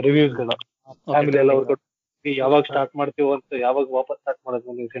ರಿವ್ಯೂಸ್ ಗಳು, ಫ್ಯಾಮಿಲಿ ಎಲ್ಲ ವರ್ಕೌಟ್ ಯಾವಾಗ ಸ್ಟಾರ್ಟ್ ಮಾಡ್ತೀವಿ ಅಂತ, ಯಾವಾಗ ವಾಪಸ್ ಸ್ಟಾರ್ಟ್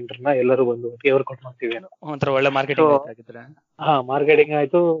ಮಾಡೋದು ನೀವು ಸೆಂಟರ್ ನ, ಎಲ್ಲರೂ ಬಂದು ವರ್ಕೌಟ್ ಮಾಡ್ತೀವಿ ಏನೋ. ಒಳ್ಳೆ ಮಾರ್ಕೆಟಿಂಗ್. ಮಾರ್ಕೆಟಿಂಗ್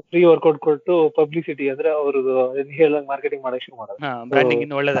ಆಯ್ತು, ಫ್ರೀ ವರ್ಕೌಟ್ ಕೊಟ್ಟು ಪಬ್ಲಿಸಿಟಿ ಅಂದ್ರೆ ಅವ್ರದ್ದು ಹೇಳಂಗ್ ಮಾರ್ಕೆಟಿಂಗ್ ಮಾಡಕ್ ಶುರು ಮಾಡೋದು.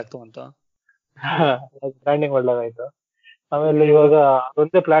 ಬ್ರ್ಯಾಂಡಿಂಗ್ ಒಳ್ಳೇದಾಗ್ತು ಅಂತ. ಬ್ರ್ಯಾಂಡಿಂಗ್ ಒಳ್ಳೇದಾಯ್ತು. ಆಮೇಲೆ ಇವಾಗ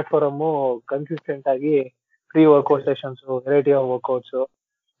ಅದೊಂದೇ ಪ್ಲಾಟ್ಫಾರ್ಮ್ ಕನ್ಸಿಸ್ಟೆಂಟ್ ಆಗಿ free workout sessions, variety of workouts,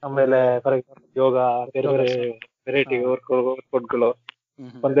 ಆಮೇಲೆ ಫಾರ್ ಎಕ್ಸಾಂಪಲ್ ಯೋಗ, ಬೇರೆ ಬೇರೆ ವೆರೈಟಿ ವರ್ಕೌಟ್ಗಳು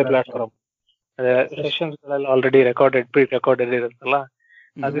ಒಂದೇ ಪ್ಲಾಟ್ಫಾರ್ಮ್. ಅದೇ ಸೆಷನ್ಸ್ ಗಳೆಲ್ಲ ಆಲ್ರೆಡಿ ಪ್ರೀ ರೆಕಾರ್ಡೆಡ್ ಇರುತ್ತಲ್ಲ,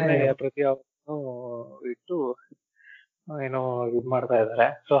 ಅದನ್ನೇ ಪ್ರತಿ ಇಟ್ಟು ಏನೋ ಇದ್ ಮಾಡ್ತಾ ಇದಾರೆ.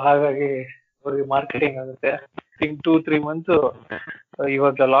 ಸೊ ಹಾಗಾಗಿ ಅವ್ರಿಗೆ ಮಾರ್ಕೆಟಿಂಗ್ ಆಗುತ್ತೆ. 2-3 ಮಂತ್ಸ್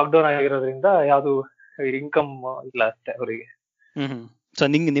ಇವಾಗ ಲಾಕ್ ಡೌನ್ ಆಗಿರೋದ್ರಿಂದ ಯಾವ್ದು ಇನ್ಕಮ್ ಇಲ್ಲ ಅಷ್ಟೇ ಅವರಿಗೆ. ಸೊ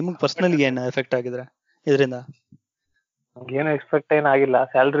ನಿಮ್ಗೆ ಪರ್ಸನಲಿ ಏನ್ ಎಫೆಕ್ಟ್ ಆಗಿದ್ರೆ ಇದರಿಂದ? ಏನು ಎಕ್ಸ್ಪೆಕ್ಟ್ ಏನಾಗಿಲ್ಲ,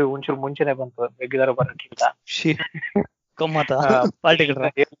 ಸ್ಯಾಲ್ರಿ ಮುಂಚೆನೆ ಬಂತು ರೆಗ್ಯುಲರ್ ಬರೋಕ್ಕಿಂತ.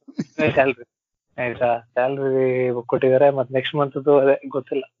 ಸ್ಯಾಲ್ರಿ ಆಯ್ತಾ, ಸ್ಯಾಲ್ರಿ ಕೊಟ್ಟಿದ್ದಾರೆ. ಮತ್ತೆ ನೆಕ್ಸ್ಟ್ ಮಂತ್ ಅದೇ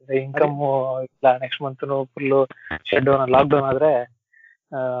ಗೊತ್ತಿಲ್ಲ, ಇನ್ಕಮ್ ಇಲ್ಲ. Next month full shutdown, lockdown ಆದ್ರೆ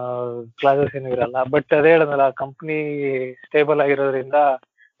ಕ್ಲಾಸಸ್ ಏನು ಇರಲ್ಲ. ಬಟ್ ಅದೇ ಹೇಳೋದಲ್ಲ, ಕಂಪ್ನಿ ಸ್ಟೇಬಲ್ ಆಗಿರೋದ್ರಿಂದ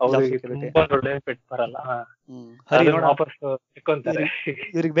ಅವ್ರಿಗೆ ತುಂಬಾ ದೊಡ್ಡ ಎಫೆಕ್ಟ್ ಬರಲ್ಲ. ವಾಪಸ್ ಸಿಕ್ಕೊಂತಾರೆ.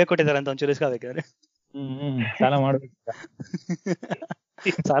 ಇವ್ರಿಗೆ ಬೇಕೊಟ್ಟಿದ್ದಾರೆ ಅಂತ ಒಂಚೂರು ಇಸ್ಕೋಬೇಕಾದ್ರೆ ಸಾಲ ಮಾಡ್ಬೇಕು,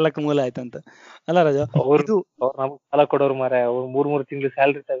 ಸಾಲಕ್ಕೆ ಮೂಲ ಆಯ್ತಂತ ಅಲ್ಲ ರಾಜು? ಅವ್ರು ನಮ್ಗೆ ಸಾಲ ಕೊಡೋರು ಮಾರ, ಅವ್ರು 3 ತಿಂಗಳು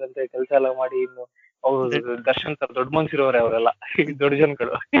ಸ್ಯಾಲ್ರಿ ತಗಂತೆ ಕೆಲಸ ಎಲ್ಲ ಮಾಡಿ, ಇನ್ನು ಅವ್ರು ದರ್ಶನ್ ಸರ್ ದೊಡ್ಡ ಮನ್ಸಿರೋರೆ ಅವರೆಲ್ಲ, ದೊಡ್ಡ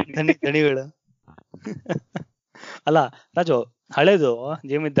ಜನಗಳು, ದಣಿಗಳು. ಅಲ್ಲ ರಾಜು, ಹಳೇದು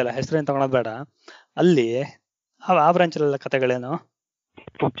ಜಿಮ್ ಇದ್ದಲ್ಲ, ಹೆಸರೇನ್ ತಗೊಳೋದ್ ಬೇಡ, ಅಲ್ಲಿ ಆ ಬ್ರಾಂಚಲ್ಲೆಲ್ಲ ಕತೆಗಳೇನು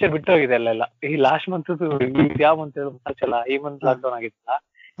ಪಿಕ್ಚರ್ ಬಿಟ್ಟೋಗಿದೆ ಅಲ್ಲೆಲ್ಲ. ಈ ಲಾಸ್ಟ್ ಮಂತ್ ಯಾವ ಮಂತ್ ಮಾರ್ಚ್ ಅಲ್ಲ, ಈ ಮಂತ್ ಲಾಕ್ ಡೌನ್ ಆಗಿತ್ತಲ್ಲ,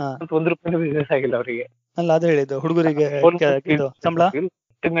 ₹1 ಬಿಸ್ನೆಸ್ ಆಗಿಲ್ಲ ಅವರಿಗೆ. ಅಲ್ಲ ಅದೇ ಹೇಳಿದ್ದು, ಹುಡುಗರಿಗೆ ಸಂಬಳ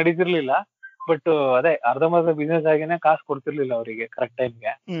ನಡೀತಿರ್ಲಿಲ್ಲ. ಬಟ್ ಅದೇ ಅರ್ಧಂಬರ್ಧ ಬಿಸ್ನೆಸ್ ಆಗೇನೆ ಕಾಸು ಕೊಡ್ತಿರ್ಲಿಲ್ಲ ಅವರಿಗೆ ಕರೆಕ್ಟ್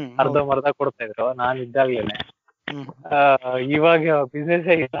ಟೈಮ್ಗೆ, ಅರ್ಧಂಬರ್ಧ ಕೊಡ್ತಾ ಇದ್ರು ನಾನ್ ಇದ್ದಾಗ್ಲೇನೆ. ಇವಾಗ ಬಿಸ್ನೆಸ್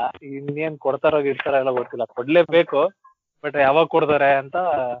ಇಲ್ಲ, ಇನ್ನೇನ್ ಕೊಡ್ತಾರೋ ಇರ್ತಾರ ಎಲ್ಲ ಗೊತ್ತಿಲ್ಲ. ಕೊಡ್ಲೇಬೇಕು, ಬಟ್ ಯಾವಾಗ ಕೊಡ್ತಾರೆ ಅಂತ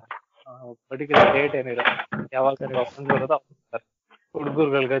ಪರ್ಟಿಕ್ಯುಲರ್ ಡೇಟ್ ಏನಿರೋ, ಯಾವಾಗ ಬರೋದು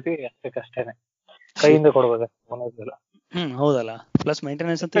ಹುಡುಗರುಗಳ ಗತಿ ಅಷ್ಟೇನೆ, ಕೈಯಿಂದ ಕೊಡ್ಬೇಕು ಅನ್ನೋದಿಲ್ಲ. ಹೌದಲ್ಲ, ಪ್ಲಸ್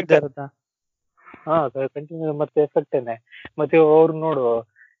ಮೇಂಟೆನೆನ್ಸ್ ಅಂತ ಇದ್ದೇ ಇರುತ್ತಾ. ಕಂಟಿನ್ಯೂ ಮತ್ತೆ ಎಫೆಕ್ಟ್ ಏನೆ. ಮತ್ತೆ ಅವ್ರು ನೋಡು,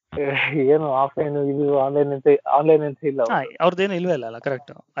 ಏನು ಆಫ್ಲೈನ್ ಇದು ಆನ್ಲೈನ್ ಅಂತ ಇಲ್ಲ, ಅವ್ರದ್ದೇನು ಇಲ್ವೇ ಇಲ್ಲ.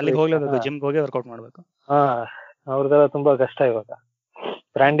 ಕರೆಕ್ಟ್, ಅಲ್ಲಿಗೆ ಹೋಗ್ಲೇಬೇಕು, ಜಿಮ್ಗೆ ಹೋಗಿ ವರ್ಕೌಟ್ ಮಾಡ್ಬೇಕು. ಅವ್ರದೆಲ್ಲ ತುಂಬಾ ಕಷ್ಟ. ಇವಾಗ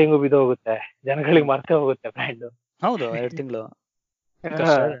ಬ್ರ್ಯಾಂಡಿಂಗು ಬಿದ್ದೋಗುತ್ತೆ, ಜನಗಳಿಗೆ ಮರ್ತೇ ಹೋಗುತ್ತೆ ಬ್ರ್ಯಾಂಡ್. ಹೌದು, 2 ತಿಂಗಳು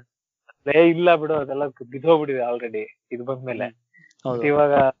ಇಲ್ಲ ಬಿಡು, ಅದೆಲ್ಲ ಬಿದ್ದೋಗ್ಬಿಟ್ಟಿದೆ ಆಲ್ರೆಡಿ ಇದು ಬಂದ್ಮೇಲೆ.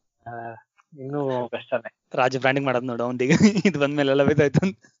 ಇವಾಗ ಇನ್ನೂ ಕಷ್ಟನೇ. ರಾಜ ಬ್ರ್ಯಾಂಡಿಂಗ್ ಮಾಡೋದ್ ನೋಡು ಅವ್ನಿಗೆ, ಇದು ಬಂದ್ಮೇಲೆ ಎಲ್ಲ ಬಿದ್ದಾಯ್ತು.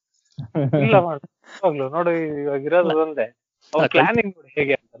 ಇಲ್ಲ ಮಾಡ್ಲು ನೋಡು, ಇವಾಗ ಇರೋದು ಒಂದೇ ಪ್ಲಾನಿಂಗ್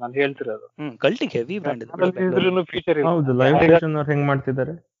ಹೇಗೆ ಅಂತ ನಾನು ಹೇಳ್ತಿರೋದು. ಕಲ್ಟಿಗೆ ಹೆವಿ ಬ್ರ್ಯಾಂಡ್ ಫ್ಯೂಚರ್. ಹೌದು, ಲೈವ್ ಸೆಷನ್ ಅವ್ರು ಹೆಂಗ್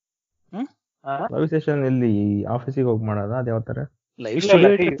ಮಾಡ್ತಿದ್ದಾರೆ? ಲೈವ್ ಸೆಷನ್ ಎಲ್ಲಿ ಆಫೀಸಿಗೆ ಹೋಗಿ ಮಾಡೋದ? ಅದ್ ಯಾವ ತರ?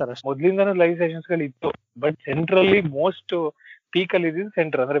 ಮೊದ್ಲಿಂದಾನು ಲೈವ್ ಸೆಷನ್ಸ್ ಗಳು ಇತ್ತು, ಬಟ್ ಸೆಂಟ್ರಲ್ಲಿ ಮೋಸ್ಟ್ ಪೀಕ್ ಅಲ್ಲಿ ಇದ್ದಿದ್ದು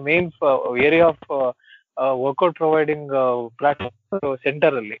ಸೆಂಟರ್, ಅಂದ್ರೆ main area of workout providing platform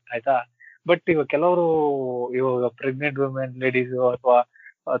centre ಅಲ್ಲಿ, ಆಯ್ತಾ. ಬಟ್ ಇವಾಗ ಕೆಲವರು ಇವಾಗ ಪ್ರೆಗ್ನೆಂಟ್ ವುಮೆನ್, ಲೇಡೀಸ್, ಅಥವಾ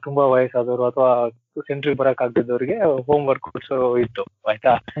ತುಂಬಾ ವಯಸ್ಸಾದವರು, ಅಥವಾ ಸೆಂಟ್ರಿಗೆ ಬರಕ್ ಆಗ್ತಿದ್ದವ್ರಿಗೆ ಹೋಮ್ ವರ್ಕೌಟ್ಸ್ ಇತ್ತು,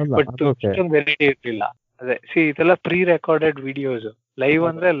 ಆಯ್ತಾ. ಬಟ್ ಇಷ್ಟೊಂದು ವೆರೈಟಿ ಇರ್ಲಿಲ್ಲ. ಅದೇ ಇದೆಲ್ಲ ಪ್ರೀ ರೆಕಾರ್ಡೆಡ್ ವಿಡಿಯೋಸ್. ಲೈವ್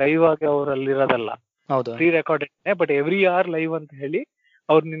ಅಂದ್ರೆ ಲೈವ್ ಆಗಿ ಅವ್ರಲ್ಲಿ ಇರೋದಲ್ಲ, pre recorded, but every hour live ಅಂತ ಹೇಳಿ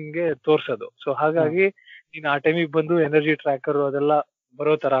ಅವ್ರು ನಿನ್ಗೆ ತೋರ್ಸೋದು. ಸೊ ಹಾಗಾಗಿ ನೀನ್ ಆ ಟೈಮಿಗೆ ಬಂದು ಎನರ್ಜಿ ಟ್ರ್ಯಾಕರ್ ಅದೆಲ್ಲ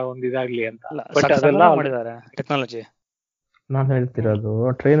ಬರೋ ತರ ಒಂದ್ ಇದಾಗ್ಲಿ ಅಂತ. ಬಟ್ ಅದೆಲ್ಲ ಟೆಕ್ನಾಲಜಿ. ನಾನ್ ಹೇಳ್ತಿರೋದು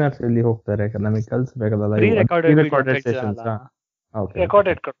ಟ್ರೈನರ್ಸ್ ಎಲ್ಲಿ ಹೋಗ್ತಾರೆ, ನಮಗೆ ಕಲ್ಸ್ಬೇಕಲ್ಲ.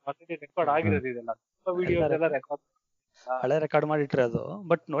 ರೆಕಾರ್ಡ್ ಆಗಿರೋದು ಇದೆಲ್ಲ, ವಿಡಿಯೋಸ್ ಎಲ್ಲ ರೆಕಾರ್ಡ್, ಹಳೆ ರೆಕಾರ್ಡ್ ಮಾಡಿಟ್ಟಿರೋದು.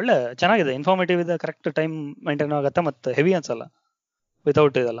 ಬಟ್ ಒಳ್ಳೆ ಚೆನ್ನಾಗಿದೆ, ಇನ್ಫಾರ್ಮೇಟಿವ್ ಇದೆ, ಕರೆಕ್ಟ್ ಟೈಮ್ ಮೇಂಟೈನ್ ಆಗುತ್ತೆ, ಮತ್ತೆ ಹೆವಿ ಅನ್ಸಲ್ಲ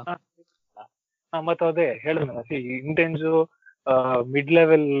ವಿತೌಟ್ ಇದೆಲ್ಲ. ಮತ್ತೆ ಅದೇ ಹೇಳಿದ್ನಲ್ಲ, ಇಂಟೆನ್ಸ್, ಮಿಡ್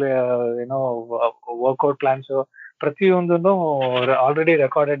ಲೆವೆಲ್ ಏನೋ ವರ್ಕೌಟ್ ಪ್ಲಾನ್ಸ್ ಪ್ರತಿಯೊಂದನ್ನು ಆಲ್ರೆಡಿ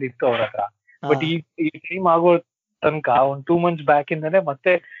ರೆಕಾರ್ಡೆಡ್ ಇತ್ತು ಅವ್ರ ಹತ್ರ. ಬಟ್ ಈ ಟೈಮ್ ಆಗೋ ತನಕ ಒಂದ್ 2 months ಬ್ಯಾಕ್ ಇಂದಾನೆ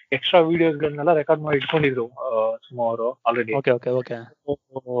ಮತ್ತೆ ಎಕ್ಸ್ಟ್ರಾ ವಿಡಿಯೋಸ್ ಗಳನ್ನೆಲ್ಲ ರೆಕಾರ್ಡ್ ಮಾಡಿ ಇಟ್ಕೊಂಡಿದ್ರು ಸುಮಾರು ಆಲ್ರೆಡಿ.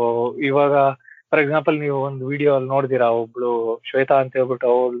 ಇವಾಗ ಫಾರ್ ಎಕ್ಸಾಂಪಲ್ ನೀವು ಒಂದು ವಿಡಿಯೋ ಅಲ್ಲಿ ನೋಡ್ದಿರಾ, ಒಬ್ಳು ಶ್ವೇತಾ ಅಂತ ಹೇಳ್ಬಿಟ್ಟು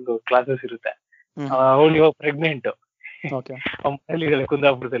ಅವಳು ಕ್ಲಾಸಸ್ ಇರುತ್ತೆ, ಅವಳು ಇವಾಗ ಪ್ರೆಗ್ನೆಂಟ್, ಮನೇಲಿ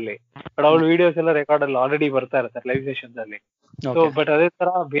ಕುಂದಾಪುರದಲ್ಲಿ. ಬಟ್ ಅವಳು ವಿಡಿಯೋಸ್ ಎಲ್ಲ ರೆಕಾರ್ಡ್ ಅಲ್ಲಿ ಆಲ್ರೆಡಿ ಬರ್ತಾ ಇರುತ್ತೆ ಲೈವ್ ಸೆಷನ್ಸ್ ಅಲ್ಲಿ. Okay. ಬಟ್ ಅದೇ ತರ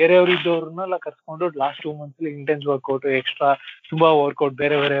ಬೇರೆಯವ್ರು ಇದ್ದವ್ರನ್ನೆಲ್ಲ ಕರ್ಸ್ಕೊಂಡು last 2 months intense workout extra ತುಂಬಾ ವರ್ಕೌಟ್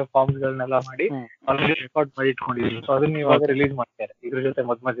ಬೇರೆ ಬೇರೆ ಫಾರ್ಮ್ಸ್ ಗಳನ್ನೆಲ್ಲ ಮಾಡಿ ಆಲ್ರೆಡಿ ರೆಕಾರ್ಡ್ ಮಾಡಿ ಇಟ್ಕೊಂಡಿದ್ರು. ಸೊ ಅದನ್ನ ಇವಾಗ ರಿಲೀಸ್ ಮಾಡ್ತಾರೆ ಇದ್ರ ಜೊತೆ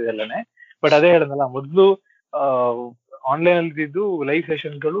ಮಧ್ಯದಲ್ಲೇನೆ. ಬಟ್ ಅದೇ ಹೇಳದ್ನಲ್ಲ, ಮೊದ್ಲು ಆನ್ಲೈನ್ ಅಲ್ಲಿ ಇದ್ದು ಲೈವ್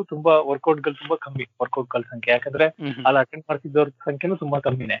ಸೆಷನ್ ಗಳು ತುಂಬಾ ವರ್ಕೌಟ್ ಗಳು ತುಂಬಾ ಕಮ್ಮಿ, ವರ್ಕೌಟ್ ಗಳ ಸಂಖ್ಯೆ. ಯಾಕಂದ್ರೆ ಅಲ್ಲಿ ಅಟೆಂಡ್ ಮಾಡ್ತಿದ್ದವ್ರ ಸಂಖ್ಯೆನೂ ತುಂಬಾ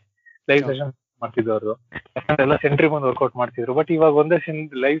ಕಮ್ಮಿನೇ ಲೈವ್ ಸೆಷನ್ ಮಾಡ್ತಿದ್ದವ್ರು. ಎಲ್ಲ ಸೆಂಟ್ರಿ ಬಂದು ವರ್ಕೌಟ್ ಮಾಡ್ತಿದ್ರು. ಬಟ್ ಇವಾಗ ಒಂದೇ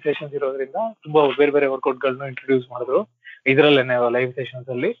ಲೈವ್ ಸೆಷನ್ಸ್ ಇರೋದ್ರಿಂದ ತುಂಬಾ ಬೇರೆ ಬೇರೆ ವರ್ಕೌಟ್ ಗಳನ್ನ ಇಂಟ್ರೊಡ್ಯೂಸ್ ಮಾಡಿದ್ರು ಇದ್ರಲ್ಲೇನೆ ಲೈವ್ ಸೆಷನ್ಸ್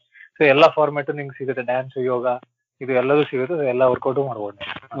ಅಲ್ಲಿ. ಸೊ ಎಲ್ಲಾ ಫಾರ್ಮ್ಯಾಟ್ ನಿಮ್ಗೆ ಸಿಗುತ್ತೆ, ಡ್ಯಾನ್ಸ್, ಯೋಗ, ಇದು ಎಲ್ಲದೂ ಸಿಗುತ್ತೆ, ಎಲ್ಲ ವರ್ಕೌಟ್ ಮಾಡ್ಬೋದು.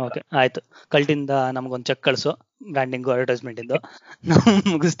 ಓಕೆ, ಆಯ್ತು. ಕಲ್ಟಿಂದ ನಮ್ಗೊಂದು ಚೆಕ್ ಕಳ್ಸು, ಬ್ರ್ಯಾಂಡಿಂಗು ಅಡ್ವರ್ಟೈಸ್ಮೆಂಟ್ ಇಂದು ನಾವು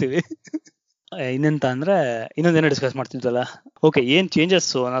ಮುಗಿಸ್ತೀವಿ. ಇನ್ನೆಂತ ಅಂದ್ರೆ ಇನ್ನೊಂದೇನೋ ಡಿಸ್ಕಸ್ ಮಾಡ್ತಿದ್ವಲ್ಲ. ಓಕೆ, ಏನ್ ಚೇಂಜಸ್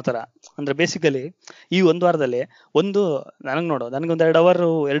ಅನ್ನೋ ತರ ಅಂದ್ರೆ ಬೇಸಿಕಲಿ ಈ ಒಂದು ವಾರದಲ್ಲಿ ನನಗೊಂದು 2 ಅವರ್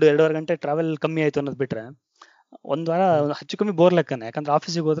 2.5 ಗಂಟೆ ಟ್ರಾವೆಲ್ ಕಮ್ಮಿ ಆಯ್ತು ಅನ್ನೋದು ಬಿಟ್ರೆ ಒಂದ್ ವಾರ ಹೆಚ್ಚು ಕಮ್ಮಿ ಬೋರ್ ಲೆಕ್ಕನೆ. ಯಾಕಂದ್ರೆ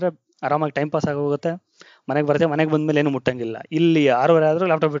ಆಫೀಸಿಗೆ ಹೋದ್ರೆ ಆರಾಮಾಗಿ ಟೈಮ್ ಪಾಸ್ ಆಗೋಗುತ್ತೆ, ಮನೆಗೆ ಬರ್ತೇವೆ, ಮನೆಗೆ ಬಂದ್ಮೇಲೆ ಏನು ಮುಟ್ಟಂಗಿಲ್ಲ. ಇಲ್ಲಿ 6:30 ಆದ್ರೂ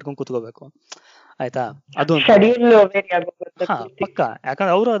ಲ್ಯಾಪ್ಟಾಪ್ ಇಟ್ಕೊಂಡು ಕೂತ್ಕೋಬೇಕು, ಆಯ್ತಾ? ಅದು ಪಕ್ಕ.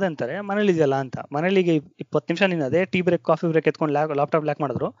 ಯಾಕಂದ್ರೆ ಅವರು ಅದಂತಾರೆ ಮನೇಲಿ ಇದೆಯಲ್ಲ ಅಂತ. ಮನೇಲಿಗೆ 20 ನಿಮಿಷ ನೀನು ಅದೇ ಟೀ ಬ್ರೇಕ್, ಕಾಫಿ ಬ್ರೇಕ್ ಎತ್ಕೊಂಡು ಲ್ಯಾಪ್ಟಾಪ್ ಲ್ಯಾಕ್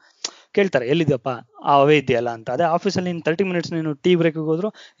ಮಾಡಿದ್ರು ಕೇಳ್ತಾರೆ ಎಲ್ಲಿದ್ಯಪ್ಪ, ಅವೇ ಇದೆಯಲ್ಲ ಅಂತ. ಅದೇ ಆಫೀಸಲ್ಲಿ ನೀನು 30 ಮಿನಿಟ್ಸ್ ನೀನು ಟೀ ಬ್ರೇಕ್ಗೆ ಹೋದ್ರು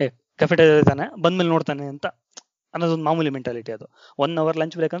ಕೆಫೆಟೇರಿಯಾ ತಾನೆ ಬಂದ್ಮೇಲೆ ನೋಡ್ತಾನೆ ಅಂತ ಅನ್ನೋದೊಂದು ಮಾಮೂಲಿ ಮೆಂಟಾಲಿಟಿ. ಅದು 1 ಅವರ್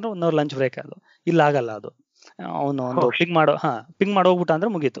ಲಂಚ್ ಬ್ರೇಕ್ ಅಂದ್ರೆ 1 ಅವರ್ ಲಂಚ್ ಬ್ರೇಕ್. ಅದು ಇಲ್ಲ ಆಗಲ್ಲ. ಅದು ಅವನು ಒಂದು ಪಿಂಗ್ ಹೋಗ್ಬಿಟ್ಟ ಅಂದ್ರೆ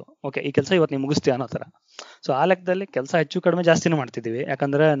ಮುಗೀತು. ಓಕೆ, ಈ ಕೆಲಸ ಇವತ್ತು ನೀವು ಮುಗಿಸ್ತೀಯ ಅನ್ನೋ ತರ. ಸೊ ಆ ಲೆಕ್ಕದಲ್ಲಿ ಕೆಲಸ ಹೆಚ್ಚು ಕಡಿಮೆ ಜಾಸ್ತಿನೂ ಮಾಡ್ತಿದ್ದೀವಿ.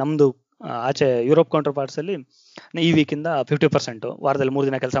 ಯಾಕಂದ್ರೆ ನಮ್ದು ಆಚೆ ಯುರೋಪ್ ಕೌಂಟರ್ ಪಾರ್ಟ್ಸ್ ಅಲ್ಲಿ ಈ ವೀಕಿಂದ 50%, ವಾರದಲ್ಲಿ 3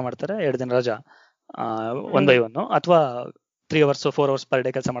 ದಿನ ಕೆಲಸ ಮಾಡ್ತಾರೆ, 2 ದಿನ ರಜಾ, 1/1 ಅಥವಾ 3 hours 4 hours ಪರ್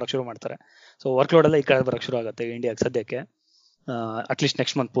ಡೇ ಕೆಲಸ ಮಾಡಕ್ ಶುರು ಮಾಡ್ತಾರೆ. ಸೊ ವರ್ಕ್ ಲೋಡ್ ಎಲ್ಲ ಈ ಕಡೆ ಬರಕ್ ಶುರು ಆಗುತ್ತೆ ಇಂಡಿಯಾಗೆ ಸದ್ಯಕ್ಕೆ, ಅಟ್ಲೀಸ್ಟ್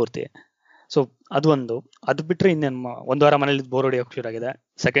ನೆಕ್ಸ್ಟ್ ಮಂತ್ ಪೂರ್ತಿ. ಸೊ ಅದು ಬಿಟ್ರೆ ಇನ್ನೇನು 1 ವಾರ ಮನೇಲಿ ಬೋರ್ ಹೊಡಿಯೋಕೆ ಶುರು ಆಗಿದೆ.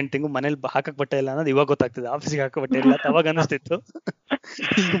 ಸೆಕೆಂಡ್ ಥಿಂಗು, ಮನೇಲಿ ಹಾಕಕ್ ಬಟ್ಟೆ ಇಲ್ಲ ಅನ್ನೋದು ಇವಾಗ ಗೊತ್ತಾಗ್ತಿದೆ. ಆಫೀಸಿಗೆ ಹಾಕೋ ಬಟ್ಟೆ ಇಲ್ಲ ಅವಾಗ ಅನಿಸ್ತಿತ್ತು,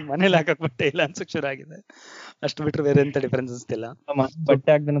 ಈಗ ಮನೇಲಿ ಹಾಕಕ್ ಬಟ್ಟೆ ಇಲ್ಲ ಅನ್ಸಕ್ ಶುರು ಆಗಿದೆ. ಅಷ್ಟು ಬಿಟ್ರೆ ಬೇರೆ ಎಂತ ಡಿಫರೆನ್ಸ್ ಅನ್ಸ್ತಿಲ್ಲ. ಬಟ್ಟೆ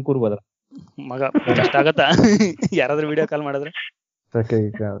ಹಾಕ್ದನ ಕೂರ್ಬೋದ ಮಗ ಕಷ್ಟ ಆಗತ್ತಾ ಯಾರಾದ್ರೂ ವಿಡಿಯೋ ಕಾಲ್ ಮಾಡಿದ್ರೆ?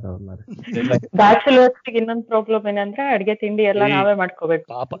 ಬ್ಯಾಚುಲರ್ಸ್ ಇನ್ನೊಂದು ಪ್ರಾಬ್ಲಮ್ ಏನಂದ್ರೆ ಅಡ್ಗೆ ತಿಂಡಿ ಎಲ್ಲ ನಾವೇ ಮಾಡ್ಕೋಬೇಕು.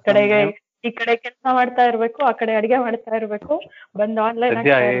 ಈ ಕಡೆ ಕೆಲಸ ಮಾಡ್ತಾ ಇರ್ಬೇಕು, ಆ ಕಡೆ ಅಡ್ಗೆ ಮಾಡ್ತಾ ಇರ್ಬೇಕು, ಬಂದ್ ಆನ್ಲೈನ್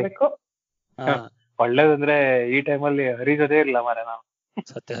ಆಗ್ತಾ ಇರ್ಬೇಕು. ಒಳ್ಳೇದಂದ್ರೆ ಈ ಟೈಮಲ್ಲಿ ಹರಿಸೋದೇ ಇಲ್ಲ ಮಾರೆ ನಾವು.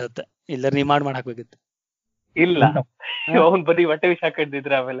 ಸತ್ಯ ಇಲ್ಲ, ನೀ ಹಾಕ್ಬೇಕಿತ್ತು. ಇಲ್ಲ ಅವ್ನ್ ಬರೀ ಹೊಟ್ಟೆ ವಿಷ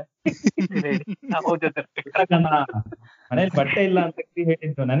ಹಾಕಿದ್ರೆ ಆಮೇಲೆ ಮನೇಲಿ ಬಟ್ಟೆ ಇಲ್ಲ ಅಂತ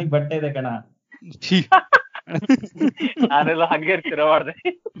ಹೇಳಿದ್ದು, ನನಗ್ ಬಟ್ಟೆ ಇದೆ ಕಣ. ನಾನೆಲ್ಲ ಹಂಗೆ ಸ್ಥಿರ ಮಾಡ್ದೆ,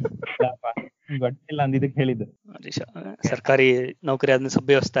 ಬಟ್ಟೆ ಇಲ್ಲ ಅಂತ ಇದಕ್ಕೆ ಹೇಳಿದ್ದು. ಸರ್ಕಾರಿ ನೌಕರಿ ಆದ್ಮೇಲೆ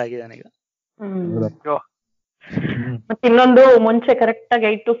ಸಭ್ಯವಸ್ಥೆ ಆಗಿದೆ ನನಗೆ. ಮತ್ತೆ ಇನ್ನೊಂದು, ಮುಂಚೆ ಕರೆಕ್ಟ್ ಆಗಿ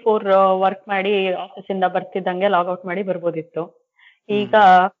 8 to 4 ವರ್ಕ್ ಮಾಡಿ ಆಫೀಸಿಂದ ಬರ್ತಿದ್ದಂಗೆ ಲಾಗ್ಔಟ್ ಮಾಡಿ ಬರ್ಬೋದಿತ್ತು. ಈಗ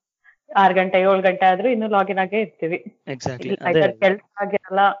 6 ಗಂಟೆ 7 ಗಂಟೆ ಆದ್ರೂ ಇನ್ನು ಲಾಗಿನ್ ಆಗೇ ಇರ್ತೀವಿ. ಕೆಲ್ಸ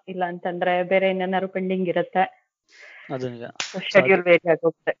ಆಗಿರಲ್ಲ, ಇಲ್ಲ ಅಂತಂದ್ರೆ ಬೇರೆ ಇನ್ನೇನಾದ್ರು ಪೆಂಡಿಂಗ್ ಇರುತ್ತೆ, ಶೆಡ್ಯೂಲ್ ವೇರಿ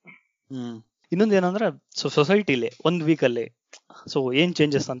ಆಗೋಗುತ್ತೆ. ಇನ್ನೊಂದು ಏನಂದ್ರೆ ಸೊಸೈಟಿಲಿ 1 ವೀಕಲ್ಲಿ ಸೊ ಏನ್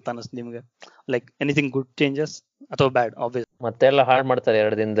ಚೇಂಜಸ್ ಅಂತ ಅನಿಸ್ತು ನಿಮ್ಗೆ? ಲೈಕ್ ಎನಿಥಿಂಗ್ ಗುಡ್ ಚೇಂಜಸ್ ಅಥವಾ ಬ್ಯಾಡ್? ಆಬ್ವಿಯಸ್ ಮತ್ತೆ ಎಲ್ಲ ಹಾಳು ಮಾಡ್ತಾರೆ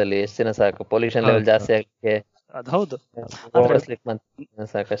 2 ದಿನದಲ್ಲಿ. ಎಷ್ಟು ದಿನ ಸಾಕು? ಪೊಲ್ಯೂಷನ್ ಲೆವೆಲ್ ಜಾಸ್ತಿ ಆಗಕ್ಕೆ. ಅದು ಹೌದು,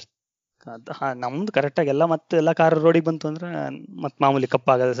 ಸಾಕಷ್ಟು. ನಮ್ದು ಕರೆಕ್ಟ್ ಆಗಿ ಎಲ್ಲ ಕಾರ್ ರೋಡಿಗೆ ಬಂತು ಅಂದ್ರೆ ಮತ್ ಮಾಮೂಲಿ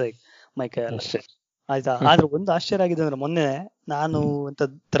ಕಪ್ಪಾಗದ ಸೈ ಮೈಕೈ ಎಲ್ಲ, ಆಯ್ತಾ? ಆದ್ರೆ ಒಂದು ಆಶ್ಚರ್ಯ ಆಗಿದೆ ಅಂದ್ರೆ, ಮೊನ್ನೆ ನಾನು ಅಕ್ಕಿ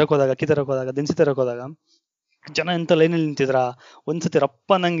ತರಕ್ ಹೋದಾಗ ದಿನಸಿ ತರಕ್ ಹೋದಾಗ ಜನ ಎಂತ ಲೈನಲ್ಲಿ ನಿಂತಿದ್ರ. ಒಂದ್ಸತಿ ರಪ್ಪ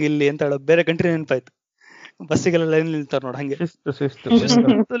ನಂಗೆ ಇಲ್ಲಿ ಅಂತ ಹೇಳೋ ಬೇರೆ ಕಂಟ್ರಿ ನೆನಪಾಯ್ತು. ಬಸ್ಸಿಗೆಲ್ಲ ಲೈನ್ ನಿಲ್ತಾರ ನೋಡ, ಹಂಗೆ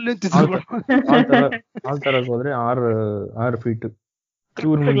ಹೋದ್ರೆ 6 ಫೀಟ್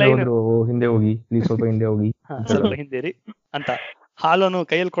ಹಿಂದೆ ಹೋಗಿ, ಸ್ವಲ್ಪ ಹಿಂದೆ ಹೋಗಿ, ಸ್ವಲ್ಪ ಹಿಂದೆ ಅಂತ. ಹಾಲನು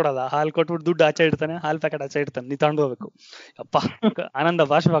ಕೈಯಲ್ಲಿ ಕೊಡಲ್ಲ, ಹಾಲು ಕೊಟ್ಬಿಟ್ಟು ದುಡ್ಡು ಆಚೆ ಇಡ್ತಾನೆ, ಹಾಲ್ ಪ್ಯಾಕೆಟ್ ಆಚೆ ಇಡ್ತಾನೆ, ನೀ ತಗೊಂಡು ಹೋಗ್ಬೇಕು. ಅಪ್ಪ ಆನಂದ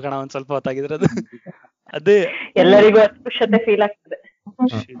ಭಾಷಣ ಒಂದ್ ಸ್ವಲ್ಪ ಹೊತ್ತಾಗಿದ್ರೆ ಅದು ಅದೇ ಎಲ್ಲರಿಗೂ ಖುಷತೆ ಫೀಲ್ ಆಗ್ತದೆ.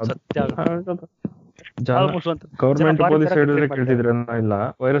 ಸತ್ಯ. ಗವರ್ಮೆಂಟ್ ಪೊಲೀಸ್ ಹೇಳಿದ್ರೆ ಕೇಳ್ತಿದ್ರೆ ಇಲ್ಲ,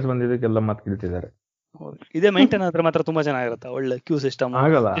 ವೈರಸ್ ಬಂದಿದ್ದಕ್ಕೆಲ್ಲ ಮಾತು ಕೇಳ್ತಿದ್ದಾರೆ. ಇದೇ ಮೈಂಟೈನ್ ಆದ್ರೆ ಮಾತ್ರ ತುಂಬಾ ಚೆನ್ನಾಗಿರುತ್ತೆ. ಒಳ್ಳೆ ಕ್ಯೂ ಸಿಸ್ಟಮ್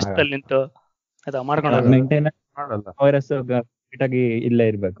ನಿಂತು ಮಾಡ್ಕೊಂಡು ವೈರಸ್ ಇಲ್ಲೇ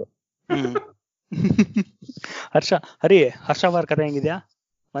ಇರ್ಬೇಕು. ಹರ್ಷಾವಾರ್ ಕಥೆ ಹೆಂಗಿದ್ಯಾ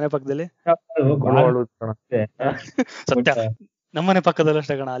ಮನೆ ಪಕ್ಕದಲ್ಲಿ? ಸತ್ಯ, ನಮ್ಮನೆ ಪಕ್ಕದಲ್ಲಿ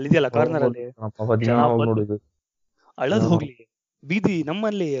ಅಷ್ಟೇ ಕಣ. ಅಲ್ಲಿದೆಯಲ್ಲ ಕಾರ್ನರ್ ಅಲ್ಲಿ ಅಳದ್ ಹೋಗ್ಲಿ, ಬೀದಿ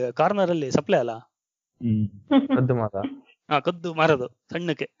ನಮ್ಮಲ್ಲಿ ಕಾರ್ನರ್ ಅಲ್ಲಿ ಸಪ್ಲೈ ಅಲ್ಲ, ಕದ್ದು ಮಾರೋದು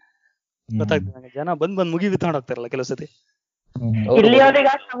ಸಣ್ಣಕ್ಕೆ. ಗೊತ್ತಾಗ್ತದೆ ನನಗೆ, ಜನ ಬಂದ್ ಮುಗಿ ತಗೊಂಡ್ ಹೋಗ್ತಾರಲ್ಲ ಕೆಲವು ಸತಿ.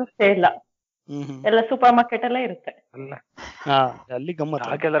 ಸಮಸ್ಯೆ ಇಲ್ಲ, ಎಲ್ಲ ಸೂಪರ್ ಮಾರ್ಕೆಟ್ ಎಲ್ಲ ಇರುತ್ತೆ. ಅಲ್ಲಿ ಗಮ್ಮತ್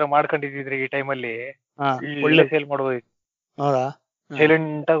ಹಾಗೆಲ್ಲರೂ ಮಾಡ್ಕೊಂಡಿದ್ರೆ ಈ ಟೈಮಲ್ಲಿ ಒಳ್ಳೆ ಸೇಲ್ ಮಾಡ್ಬೋದು. ಹೌದಾ?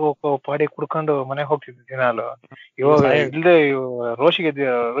 ಸೈಲೆಂಟ್ ಆಗಿ ಪಾಡಿ ಕುಡ್ಕೊಂಡು ಮನೆಗೆ ಹೋಗ್ತಿದ್ದೆ ದಿನಾಲು. ಇವಾಗ ಇಲ್ದೆ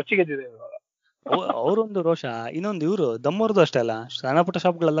ರುಚಿಗೆದ್ದಿದೆ. ಅವ್ರೊಂದು ರೋಷ. ಇನ್ನೊಂದು ಇವ್ರು ದಮ್ಮವ್ರದ್ದು ಅಷ್ಟೇ ಅಲ್ಲ, ಸಣ್ಣ ಪುಟ್ಟ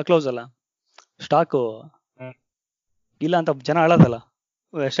ಶಾಪ್ಗಳೆಲ್ಲ ಕ್ಲೋಸ್ ಅಲ್ಲ, ಸ್ಟಾಕು ಇಲ್ಲ ಅಂತ ಜನ ಅಳೋದಲ್ಲ,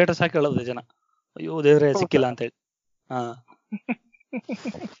 ಸ್ಟೇಟಸ್ ಹಾಕಿ ಅಳೋದು ಜನ, ಅಯ್ಯೋ ದೇವ್ರೆ ಸಿಕ್ಕಿಲ್ಲ ಅಂತ ಹೇಳಿ.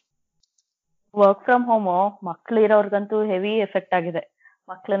 ವರ್ಕ್ ಫ್ರಮ್ ಹೋಮ್ ಮಕ್ಳು ಇರೋರ್ಗಂತೂ ಹೆವಿ ಎಫೆಕ್ಟ್ ಆಗಿದೆ.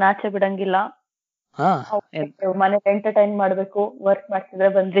 ಮಕ್ಳನ್ನ ಆಚೆ ಬಿಡಂಗಿಲ್ಲ, ಮನೇಲಿ ಎಂಟರ್ಟೈನ್ ಮಾಡ್ಬೇಕು, ವರ್ಕ್ ಮಾಡ್ತಿದ್ರೆ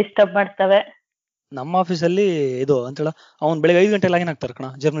ಬಂದ್ ಡಿಸ್ಟರ್ಬ್ ಮಾಡ್ತವೆ. ನಮ್ಮ ಆಫೀಸಲ್ಲಿ ಇದು ಅಂತೇಳ ಅವ್ನು ಬೆಳಿಗ್ಗೆ 5 ಗಂಟೆ ಲಾಗಿನ್ ಆಗ್ತಾರೆ ಕಣ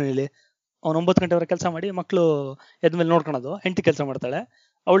ಜರ್ಮನಿಲಿ. ಅವ್ನು 9 ಗಂಟೆವರೆಗೆ ಕೆಲಸ ಮಾಡಿ ಮಕ್ಕಳು ಎದ್ಮೇಲೆ ನೋಡ್ಕೊಳೋದು, ಹೆಂಡತಿ ಕೆಲಸ ಮಾಡ್ತಾಳೆ,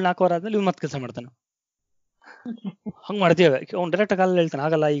 ಅವಳು 4 ವಾರ ಆದ್ಮೇಲೆ ಇವ್ನು ಮತ್ತೆ ಕೆಲಸ ಮಾಡ್ತಾನೆ. ಹಂಗ್ ಮಾಡ್ತೀವಿ. ಅವ್ನು ಡೈರೆಕ್ಟ್ ಕಾಲಲ್ಲಿ ಹೇಳ್ತಾನೆ,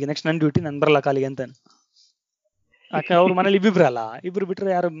 ಆಗಲ್ಲ ಈಗ ನೆಕ್ಸ್ಟ್ ನನ್ನ ಡ್ಯೂಟಿ ನಾನು ಬರಲ್ಲ ಕಾಲಿಗೆ ಅಂತಾನೆ. ಯಾಕೆ ಅವ್ರ ಮನೇಲಿ ಇಬ್ಬಿಬ್ರಲ್ಲ, ಇಬ್ರು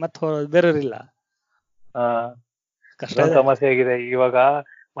ಬಿಟ್ರೆ ಯಾರು ಮತ್ತೆ ಬೇರೆಯವ್ರಿಲ್ಲ. ಕಷ್ಟ ಸಮಸ್ಯೆ ಆಗಿದೆ ಇವಾಗ.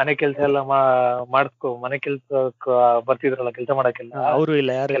 ಮನೆ ಕೆಲಸ ಎಲ್ಲ ಮನೆ ಕೆಲ್ಸ ಬರ್ತಿದ್ರಲ್ಲ ಕೆಲಸ ಮಾಡಕ್ಕೆಲ್ಲ, ಅವರು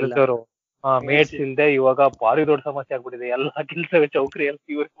ಇಲ್ಲ, ಯಾರು ಕೆಲಸದವರು ಮೇಟ್ಸ್ ಇಲ್ದೆ ಇವಾಗ ಭಾರಿ ದೊಡ್ಡ ಸಮಸ್ಯೆ ಆಗ್ಬಿಟ್ಟಿದೆ. ಎಲ್ಲಾ ಕೆಲಸ ಚೌಕರಿ ಎಲ್ಲ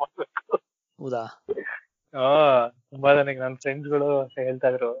ಇವ್ರು ಮಾಡ್ಬೇಕು. ಹೌದಾ? ತುಂಬಾ ಜನಕ್ಕೆ ನನ್ನ ಫ್ರೆಂಡ್ಸ್ಗಳು ಹೇಳ್ತಾ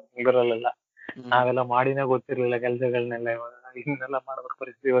ಇದ್ರು ಬೆಂಗಳೂರಲ್ಲೆಲ್ಲ, ನಾವೆಲ್ಲ ಮಾಡಿನೇ ಗೊತ್ತಿರ್ಲಿಲ್ಲ ಕೆಲ್ಸಗಳನ್ನೆಲ್ಲ, ಇವಾಗ ಇನ್ನೆಲ್ಲ ಮಾಡ್ಬೇಕು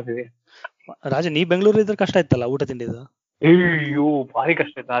ಪರಿಸ್ಥಿತಿ ಬಂದಿದೆ. ರಾಜ, ನೀ ಬೆಂಗಳೂರು ಇದ್ರೆ ಕಷ್ಟ ಇತ್ತಲ್ಲ ಊಟ ತಿಂಡಿದ್ದು? ಅಯ್ಯೋ ಭಾರಿ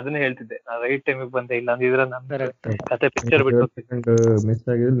ಕಷ್ಟ ಇತ್ತು, ಅದನ್ನೇ ಹೇಳ್ತಿದ್ದೆ. ನಾ ರೈಟ್ ಟೈಮಿಗೆ ಬಂದೆ, ಇಲ್ಲ ಅಂದಿದ್ರೆ ನನ್ನ ಕತೆ ಪಿಕ್ಚರ್ ಬಿಟ್ಟು.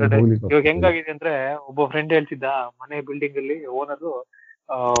 ಇವಾಗ ಹೆಂಗಾಗಿದೆ ಅಂದ್ರೆ, ಒಬ್ಬ ಫ್ರೆಂಡ್ ಹೇಳ್ತಿದ್ದ, ಮನೆ ಬಿಲ್ಡಿಂಗ್ ಅಲ್ಲಿ ಓನರ್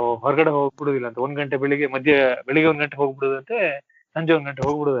ಹೊರಗಡೆ ಹೋಗ್ಬಿಡುದಿಲ್ಲ ಅಂತ. 1 ಗಂಟೆ ಬೆಳಿಗ್ಗೆ 1 ಗಂಟೆ ಹೋಗ್ಬಿಡುದಂತೆ, ಸಂಜೆ 1 ಗಂಟೆ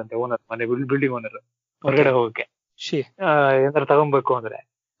ಹೋಗ್ಬಿಡುದಂತೆ ಓನರ್, ಮನೆ ಬಿಲ್ಡಿಂಗ್ ಓನರ್ ಹೊರಗಡೆ ಹೋಗಕ್ಕೆ ಏನಾರು ತಗೊಂಬೇಕು ಅಂದ್ರೆ.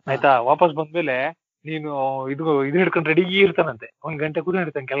 ಆಯ್ತಾ, ವಾಪಸ್ ಬಂದ್ಮೇಲೆ ನೀನು ಇದು ಹಿಡ್ಕೊಂಡು ರೆಡಿ ಇರ್ತಾನಂತೆ. 1 ಗಂಟೆ ಕೂದ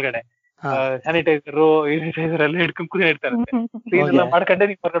ಇರ್ತಾನೆ ಕೆಳಗಡೆ, ಸ್ಯಾನಿಟೈಸರ್ ಎಲ್ಲ ಹಿಡ್ಕೊಂಡು ಕೂದ ಇರ್ತಾನಂತೆ. ಕ್ಲೀನ್ ಎಲ್ಲ ಮಾಡ್ಕೊಂಡೆ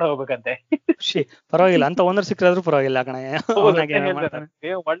ನೀನ್ ಹೊರಗಡೆ ಹೋಗ್ಬೇಕಂತೆ. ಪರವಾಗಿಲ್ಲ ಅಂತ ಓನರ್ ಸಿಕ್ಕಾದ್ರೂ ಪರವಾಗಿಲ್ಲ ಕಣ,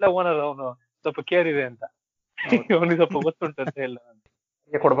 ಒಳ್ಳೆ ಓನರ್ ಅವನು, ಸ್ವಲ್ಪ ಕೇರ್ ಇದೆ ಅಂತ, ಅವನಿಗೆ ಸ್ವಲ್ಪ ಗೊತ್ತುಂಟು ಅಂತ ಹೇಳ.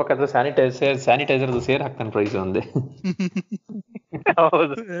 ಕೊಡ್ಬೇಕಾದ್ರೆ ಸ್ಯಾನಿಟೈಸರ್ ಸೇರ್ ಹಾಕ್ತಾನೆ ಪ್ರೈಸ್ ಒಂದೇ.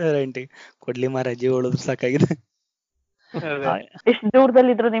 ಹೌದು, ಕೊಡ್ಲಿ ಮಾರ, ಜೀವ ಉಳಿದ್ರು ಸಾಕಾಗಿದೆ. ಇಷ್ಟು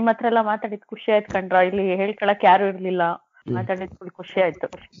ದೂರದಲ್ಲಿ ಇದ್ರು ನಿಮ್ಮ ಹತ್ರ ಎಲ್ಲ ಮಾತಾಡಿದ್ ಖುಷಿ ಆಯ್ತು ಕಣ್ರ. ಇಲ್ಲಿ ಹೇಳ್ಕೊಳಕ್ ಯಾರು ಇರ್ಲಿಲ್ಲ, ಮಾತಾಡಿದ್ ಫುಲ್ ಖುಷಿ ಆಯ್ತು.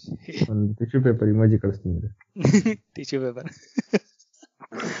 ಒಂದು ಟಿಶ್ಯೂ ಪೇಪರ್ ಇಮೋಜಿ ಕಳಿಸ್ತೀನಿ. ಟಿಶ್ಯೂ ಪೇಪರ್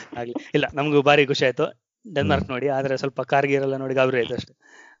ಆಗ್ಲಿ. ಇಲ್ಲ, ನಮ್ಗೂ ಭಾರಿ ಖುಷಿ ಆಯ್ತು ಡೆನ್ಮಾರ್ಕ್ ನೋಡಿ. ಆದ್ರೆ ಸ್ವಲ್ಪ ಕಾರ್ ಗೀರ್ ಎಲ್ಲ ನೋಡಿ ಗಾಬರಿ ಆಯ್ತು ಅಷ್ಟೇ.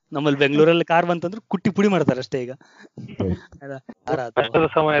 ನಮ್ಮಲ್ಲಿ ಬೆಂಗಳೂರಲ್ಲಿ ಕಾರ್ ಬಂತಂದ್ರೆ ಕುಟ್ಟಿ ಪುಡಿ ಮಾಡ್ತಾರೆ ಅಷ್ಟೇ. ಈಗ ಕಷ್ಟದ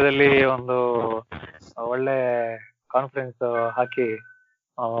ಸಮಯದಲ್ಲಿ ಒಂದು ಒಳ್ಳೆ ಕಾನ್ಫರೆನ್ಸ್ ಹಾಕಿ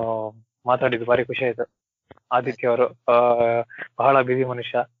ಮಾತಾಡಿದ್ದು ಭಾರಿ ಖುಷಿ ಆಯ್ತು. ಆದಿತ್ಯ ಅವರು ಬಹಳ ಬಿಸಿ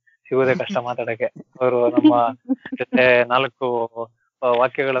ಮನುಷ್ಯ, ಸಿಗೋದೇ ಕಷ್ಟ ಮಾತಾಡಕ್ಕೆ. ಅವರು ನಮ್ಮ ಜೊತೆ 4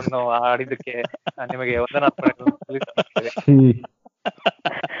 ವಾಕ್ಯಗಳನ್ನು ಆಡಿದ್ದಕ್ಕೆ ನಿಮಗೆ ವಂದನಾರ್ಪಣೆಗಳು ಸಲ್ಲಿಸುತ್ತೇವೆ.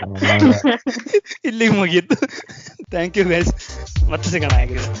 ಇಲ್ಲಿಗೆ ಮುಗಿಯಿತು. ಥ್ಯಾಂಕ್ ಯು ಗೈಸ್, ಮತ್ತೆ ಸಿಗೋಣ.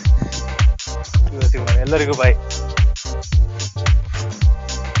 ಎಲ್ಲರಿಗೂ ಬಾಯ್.